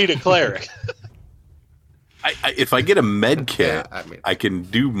still need a cleric. If I get a med kit, Yeah, I can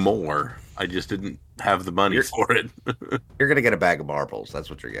do more. I just didn't have the money for it. You're gonna get a bag of marbles. That's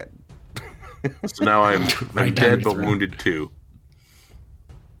what you're getting. So now I'm Right down dead your but throat. wounded too.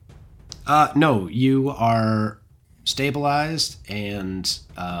 No, you are stabilized and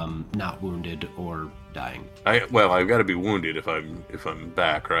not wounded or dying. I've got to be wounded if I'm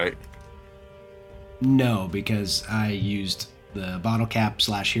back, right? No, because I used the bottle cap /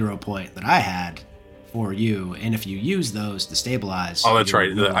 hero point that I had for you, and if you use those to stabilize... Oh, that's right.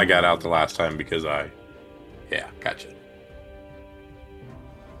 you're I got out the last time because Yeah, gotcha.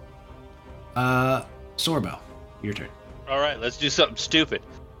 Sorbo, your turn. All right, let's do something stupid.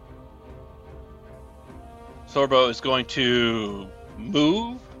 Sorbo is going to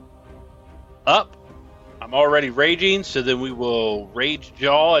move up. I'm already raging, so then we will rage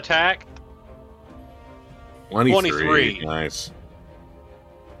jaw attack. 23. Nice.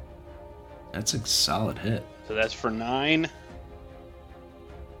 That's a solid hit. So that's for 9.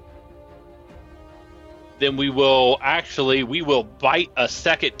 Then we will bite a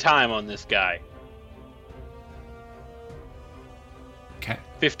second time on this guy. Okay.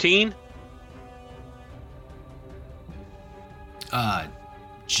 15.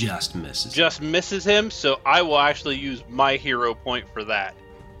 Just misses. Just misses him, so I will actually use my hero point for that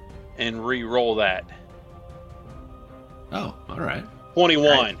and re-roll that. Oh, all right. 21.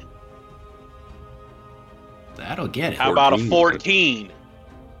 Right. That'll get it. How about a 14? 14?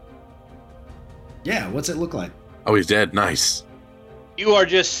 Yeah, what's it look like? Oh, he's dead. Nice. You are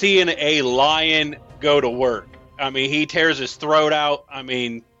just seeing a lion go to work. I mean, he tears his throat out. I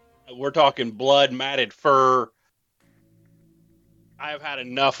mean, we're talking blood, matted fur. I have had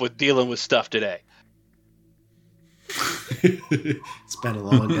enough with dealing with stuff today. It's been a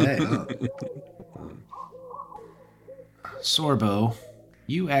long day, huh? Sorbo,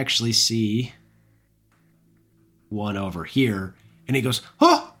 you actually see one over here, and he goes,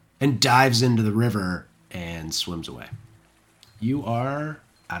 huh! And dives into the river and swims away. You are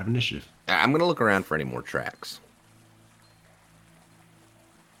out of initiative. I'm going to look around for any more tracks.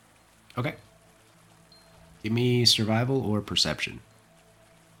 Okay. Give me survival or perception.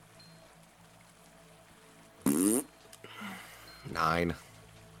 9.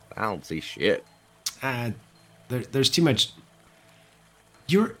 I don't see shit. There's too much.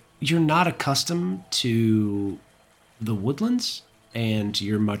 You're not accustomed to the woodlands, and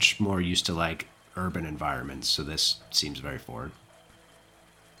you're much more used to like urban environments, so this seems very foreign.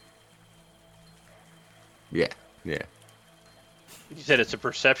 Yeah. You said it's a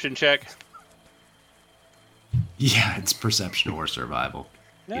perception check? Yeah, it's perception or survival.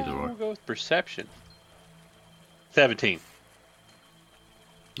 No, Either or. we'll go with perception. 17.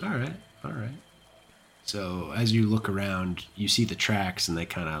 All right. So as you look around, you see the tracks, and they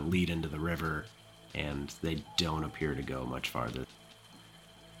kind of lead into the river, and they don't appear to go much farther.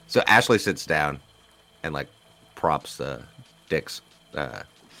 So Ashley sits down and like props dicks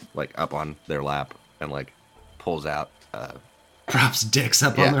like up on their lap and like pulls out Props dicks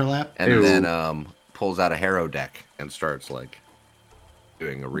up on their lap. and Ew. then pulls out a harrow deck and starts like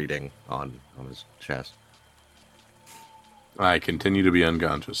doing a reading on his chest. I continue to be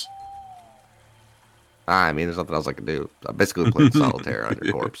unconscious. I mean, there's nothing else I can do. I basically played solitaire on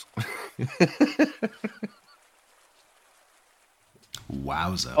your corpse.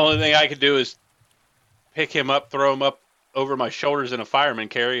 Wowza. Only thing I could do is pick him up, throw him up over my shoulders in a fireman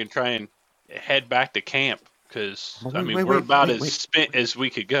carry, and try and head back to camp. Because, Well, I mean, wait, we're wait, about wait, as wait. spent as we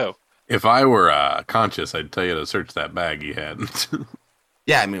could go. If I were conscious, I'd tell you to search that bag he had.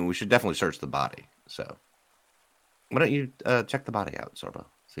 Yeah, I mean, we should definitely search the body. So, why don't you check the body out, Sorbo?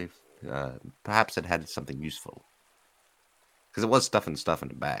 See if perhaps it had something useful. Because it was stuffing stuff in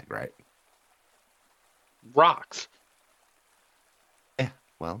the bag, right? Rocks. Yeah.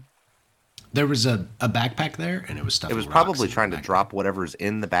 Well, There was a backpack there, and it was stuffed. it was probably trying to drop whatever's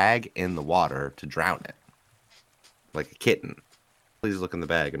in the bag in the water to drown it, like a kitten. Please look in the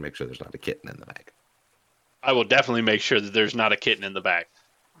bag and make sure there's not a kitten in the bag. I will definitely make sure that there's not a kitten in the bag.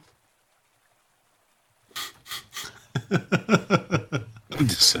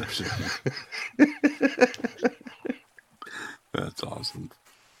 Deception. That's awesome.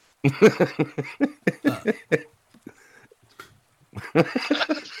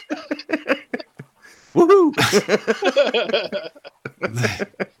 Woohoo!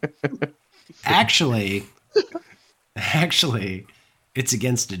 Actually, it's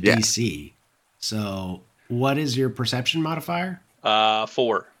against a Yeah. DC. So, what is your perception modifier?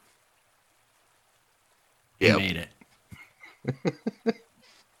 4. You Yep. made it.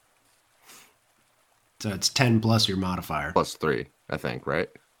 So it's 10 plus your modifier. +3, I think, right?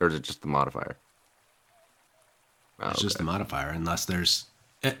 Or is it just the modifier? Oh, It's just the okay. modifier, unless there's.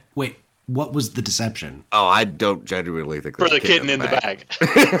 Wait, what was the deception? Oh, I don't genuinely think For there's the a kitten in the bag.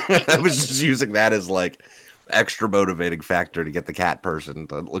 I was just using that as like extra motivating factor to get the cat person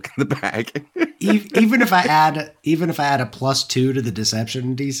to look in the bag. Even if I add a +2 to the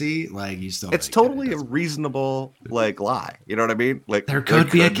deception DC, like you still. It's think that it totally a doesn't- reasonable like lie. You know what I mean? Like There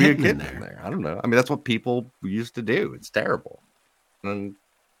could be a kitten in there. I don't know. I mean, that's what people used to do. It's terrible. And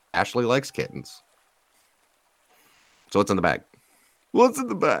Ashley likes kittens. So what's in the bag? What's in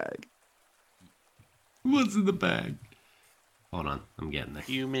the bag? What's in the bag? Hold on, I'm getting there.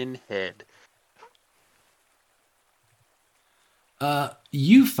 Human head.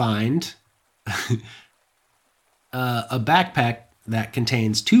 You find a backpack that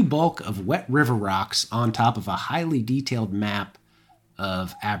contains 2 bulk of wet river rocks on top of a highly detailed map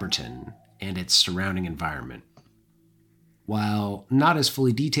of Aberton and its surrounding environment. While not as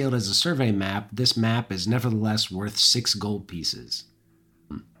fully detailed as a survey map, this map is nevertheless worth 6 gold pieces.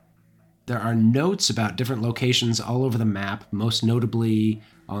 There are notes about different locations all over the map, most notably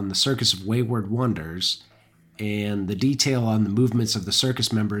on the Circus of Wayward Wonders, and the detail on the movements of the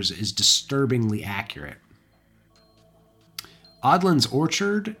circus members is disturbingly accurate. Odlin's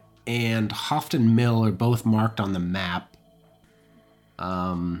Orchard and Houghton Mill are both marked on the map,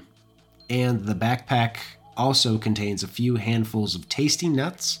 and the backpack also contains a few handfuls of tasty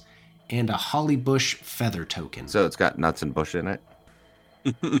nuts and a holly bush feather token. So it's got nuts and bush in it.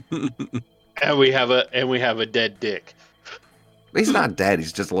 And we have a dead dick. He's not dead.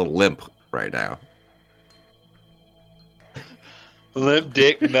 He's just a little limp right now. Limp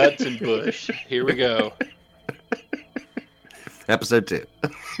dick, nuts, and bush. Here we go. Episode 2.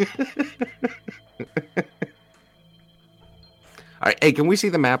 All right. Hey, can we see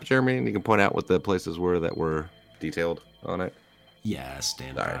the map, Jeremy? And you can point out what the places were that were detailed on it. Yeah,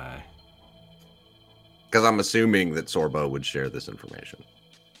 stand All by. right. Because I'm assuming that Sorbo would share this information.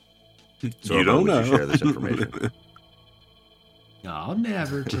 Sorbo, You don't would know. you share this information? I'll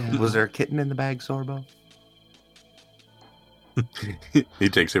never tell. Was there a kitten in the bag, Sorbo? He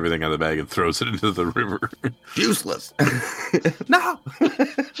takes everything out of the bag and throws it into the river. Useless. No.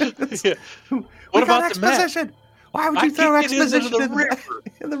 Yeah. What about the map? exposition? Why would I you throw kicked it into exposition the river.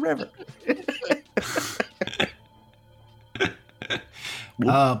 in the river?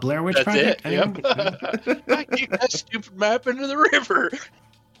 Blair Witch That's Project? it. Yep. I kicked that stupid map into the river.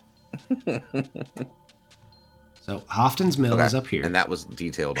 So Hofton's Mill Okay. is up here. And that was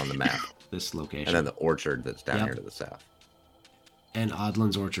detailed on the map. This location. And then the orchard that's down Yep. here to the south. And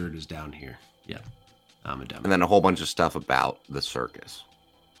Odlin's Orchard is down here. Yep. I'm a dummy. And then a whole bunch of stuff about the circus.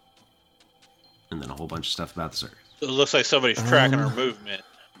 And then a whole bunch of stuff about the circus. It looks like somebody's tracking our movement.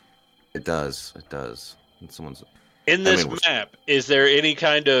 It does. It does. And someone's... In this map, is there any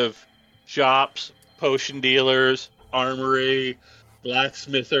kind of shops, potion dealers, armory,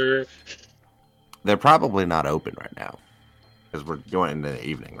 blacksmither? They're probably not open right now. Because we're going into the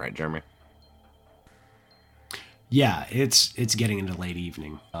evening, right, Jeremy? Yeah, it's getting into late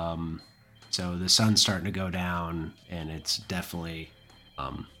evening. So the sun's starting to go down, and it's definitely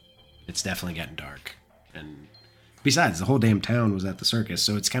getting dark. And besides, the whole damn town was at the circus,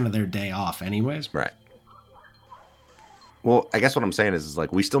 so it's kind of their day off, anyways. Right. Well, I guess what I'm saying is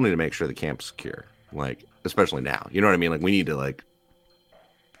like we still need to make sure the camp's secure, like especially now. You know what I mean? Like we need to like,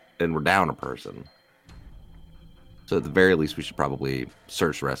 and we're down a person, so at the very least we should probably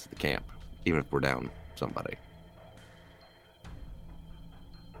search the rest of the camp, even if we're down somebody.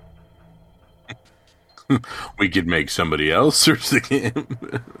 We could make somebody else search the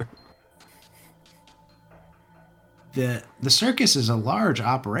camp. The circus is a large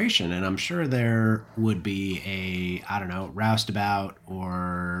operation, and I'm sure there would be a roustabout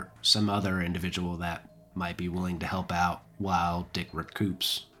or some other individual that might be willing to help out while Dick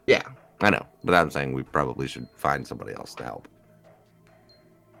recoups. Yeah, I know, but I'm saying we probably should find somebody else to help.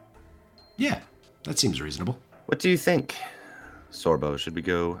 Yeah, that seems reasonable. What do you think, Sorbo? Should we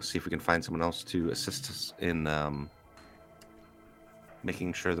go see if we can find someone else to assist us in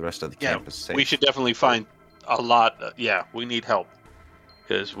making sure the rest of the camp is safe? We should definitely find a lot. We need help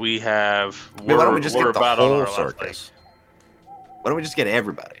because we have. Why don't we just get the about on whole our last circus? Why don't we just get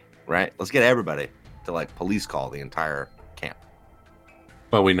everybody? Right? Let's get everybody to like police call the entire camp.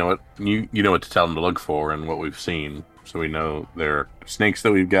 Well, we know what you know what to tell them to look for and what we've seen, so we know there are snakes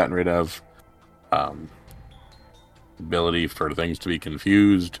that we've gotten rid of. Ability for things to be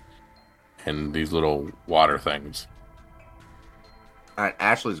confused, and these little water things. All right,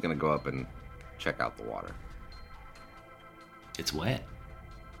 Ashley's gonna go up and check out the water. It's wet.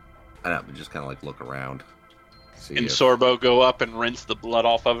 I know, but just kind of like look around. See And if- Sorbo go up and rinse the blood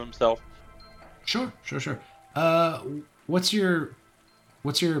off of himself. Sure. What's your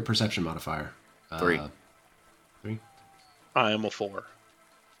perception modifier? 3. 3. I am a 4.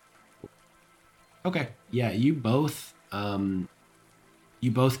 Okay. Yeah, you both can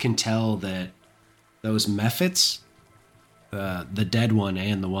tell that those Mephits, the dead one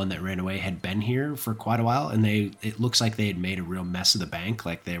and the one that ran away, had been here for quite a while, and it looks like they had made a real mess of the bank,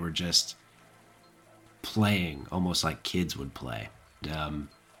 like they were just playing, almost like kids would play.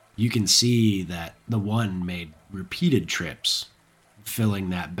 You can see that the one made repeated trips filling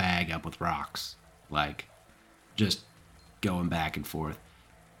that bag up with rocks, like just going back and forth.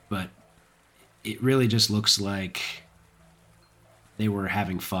 But it really just looks like they were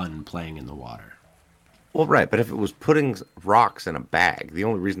having fun playing in the water. Well, right, but if it was putting rocks in a bag, the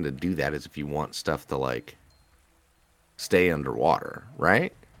only reason to do that is if you want stuff to like stay underwater,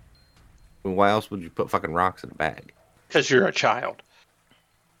 right? I mean, why else would you put fucking rocks in a bag? Because you're a child.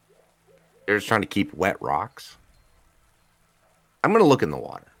 You're just trying to keep wet rocks. I'm gonna look in the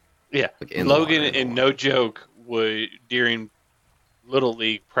water. Yeah. Like in the Logan, water, in the and water. no joke, would during Little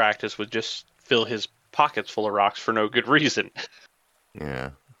League practice would just fill his pockets full of rocks for no good reason.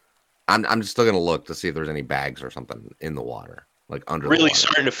 Yeah, I'm just still gonna look to see if there's any bags or something in the water, like under. Really the water.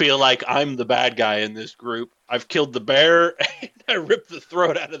 starting to feel like I'm the bad guy in this group. I've killed the bear, and I ripped the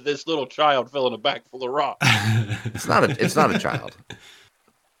throat out of this little child filling a bag full of rocks. It's not a child.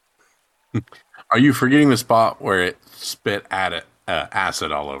 Are you forgetting the spot where it spit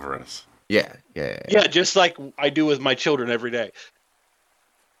acid all over us? Yeah. Yeah, just like I do with my children every day.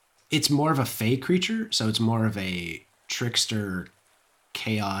 It's more of a fey creature, so it's more of a trickster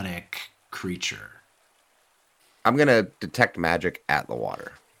chaotic creature. I'm going to detect magic at the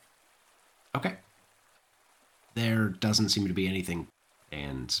water. Okay. There doesn't seem to be anything,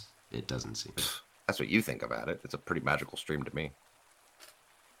 and it doesn't seem. That's what you think about it. It's a pretty magical stream to me.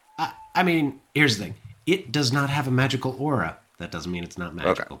 I mean, here's the thing. It does not have a magical aura. That doesn't mean it's not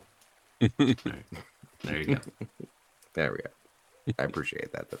magical. Okay. Right. There you go. There we go. I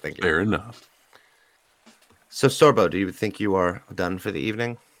appreciate that. Thank you. Fair enough. So, Sorbo, do you think you are done for the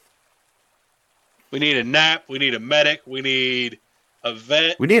evening? We need a nap. We need a medic. We need a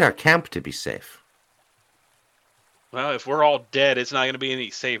vet. We need our camp to be safe. Well, if we're all dead, it's not going to be any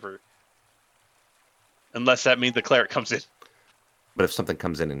safer. Unless that means the cleric comes in. But if something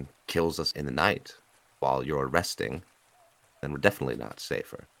comes in and kills us in the night while you're resting, then we're definitely not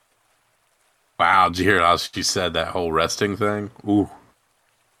safer. Wow, did you hear how she said that whole resting thing? Ooh.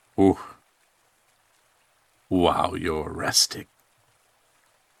 Ooh. While you're resting.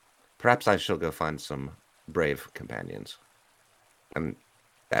 Perhaps I shall go find some brave companions. And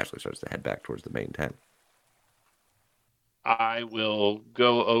Ashley starts to head back towards the main tent. I will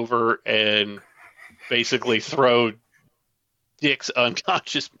go over and basically throw Dick's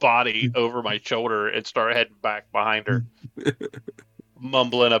unconscious body over my shoulder and start heading back behind her.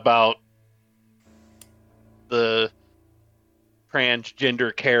 Mumbling about the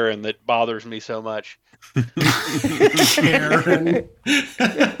transgender Karen that bothers me so much. Karen.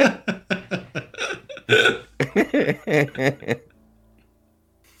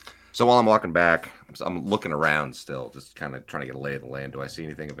 So while I'm walking back, I'm looking around still, just kind of trying to get a lay of the land. Do I see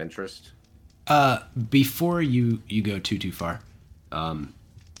anything of interest? Before you go too far,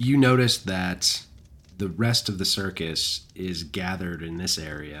 you notice that the rest of the circus is gathered in this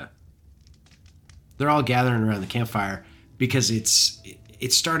area. They're all gathering around the campfire because it's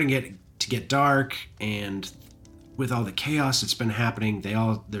starting to get dark, and with all the chaos that's been happening,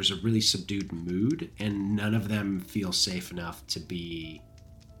 there's a really subdued mood, and none of them feel safe enough to be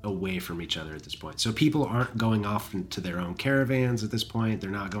away from each other at this point. So people aren't going off into their own caravans at this point.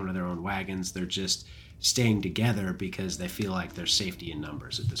 They're not going to their own wagons. They're just staying together because they feel like there's safety in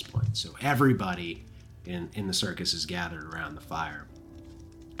numbers at this point. So everybody in the circus is gathered around the fire,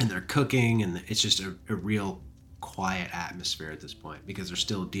 and they're cooking, and it's just a real quiet atmosphere at this point because they're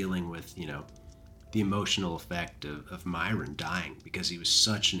still dealing with, the emotional effect of Myron dying because he was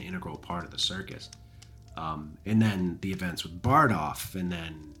such an integral part of the circus. And then the events with Bardoff, and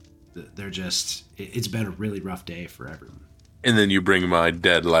then it's been a really rough day for everyone. And then you bring my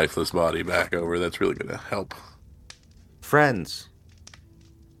dead, lifeless body back over. That's really going to help. Friends,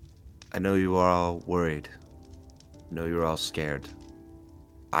 I know you are all worried. I know you're all scared.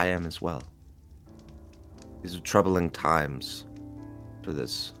 I am as well. These are troubling times for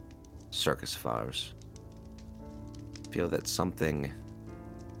this circus of ours. I feel that something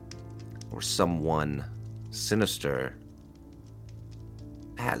or someone sinister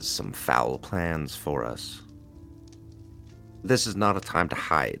has some foul plans for us. This is not a time to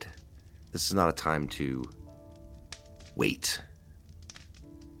hide. This is not a time to wait.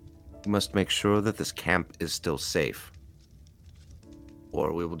 We must make sure that this camp is still safe,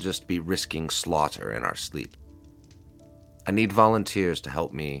 or we will just be risking slaughter in our sleep. I need volunteers to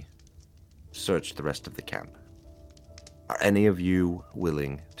help me search the rest of the camp. Are any of you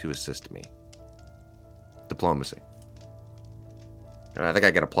willing to assist me? Diplomacy. And I think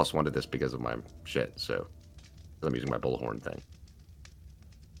I get a +1 to this because of my shit, so I'm using my bullhorn thing.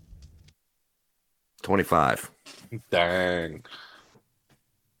 25. Dang.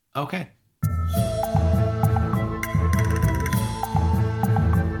 Okay.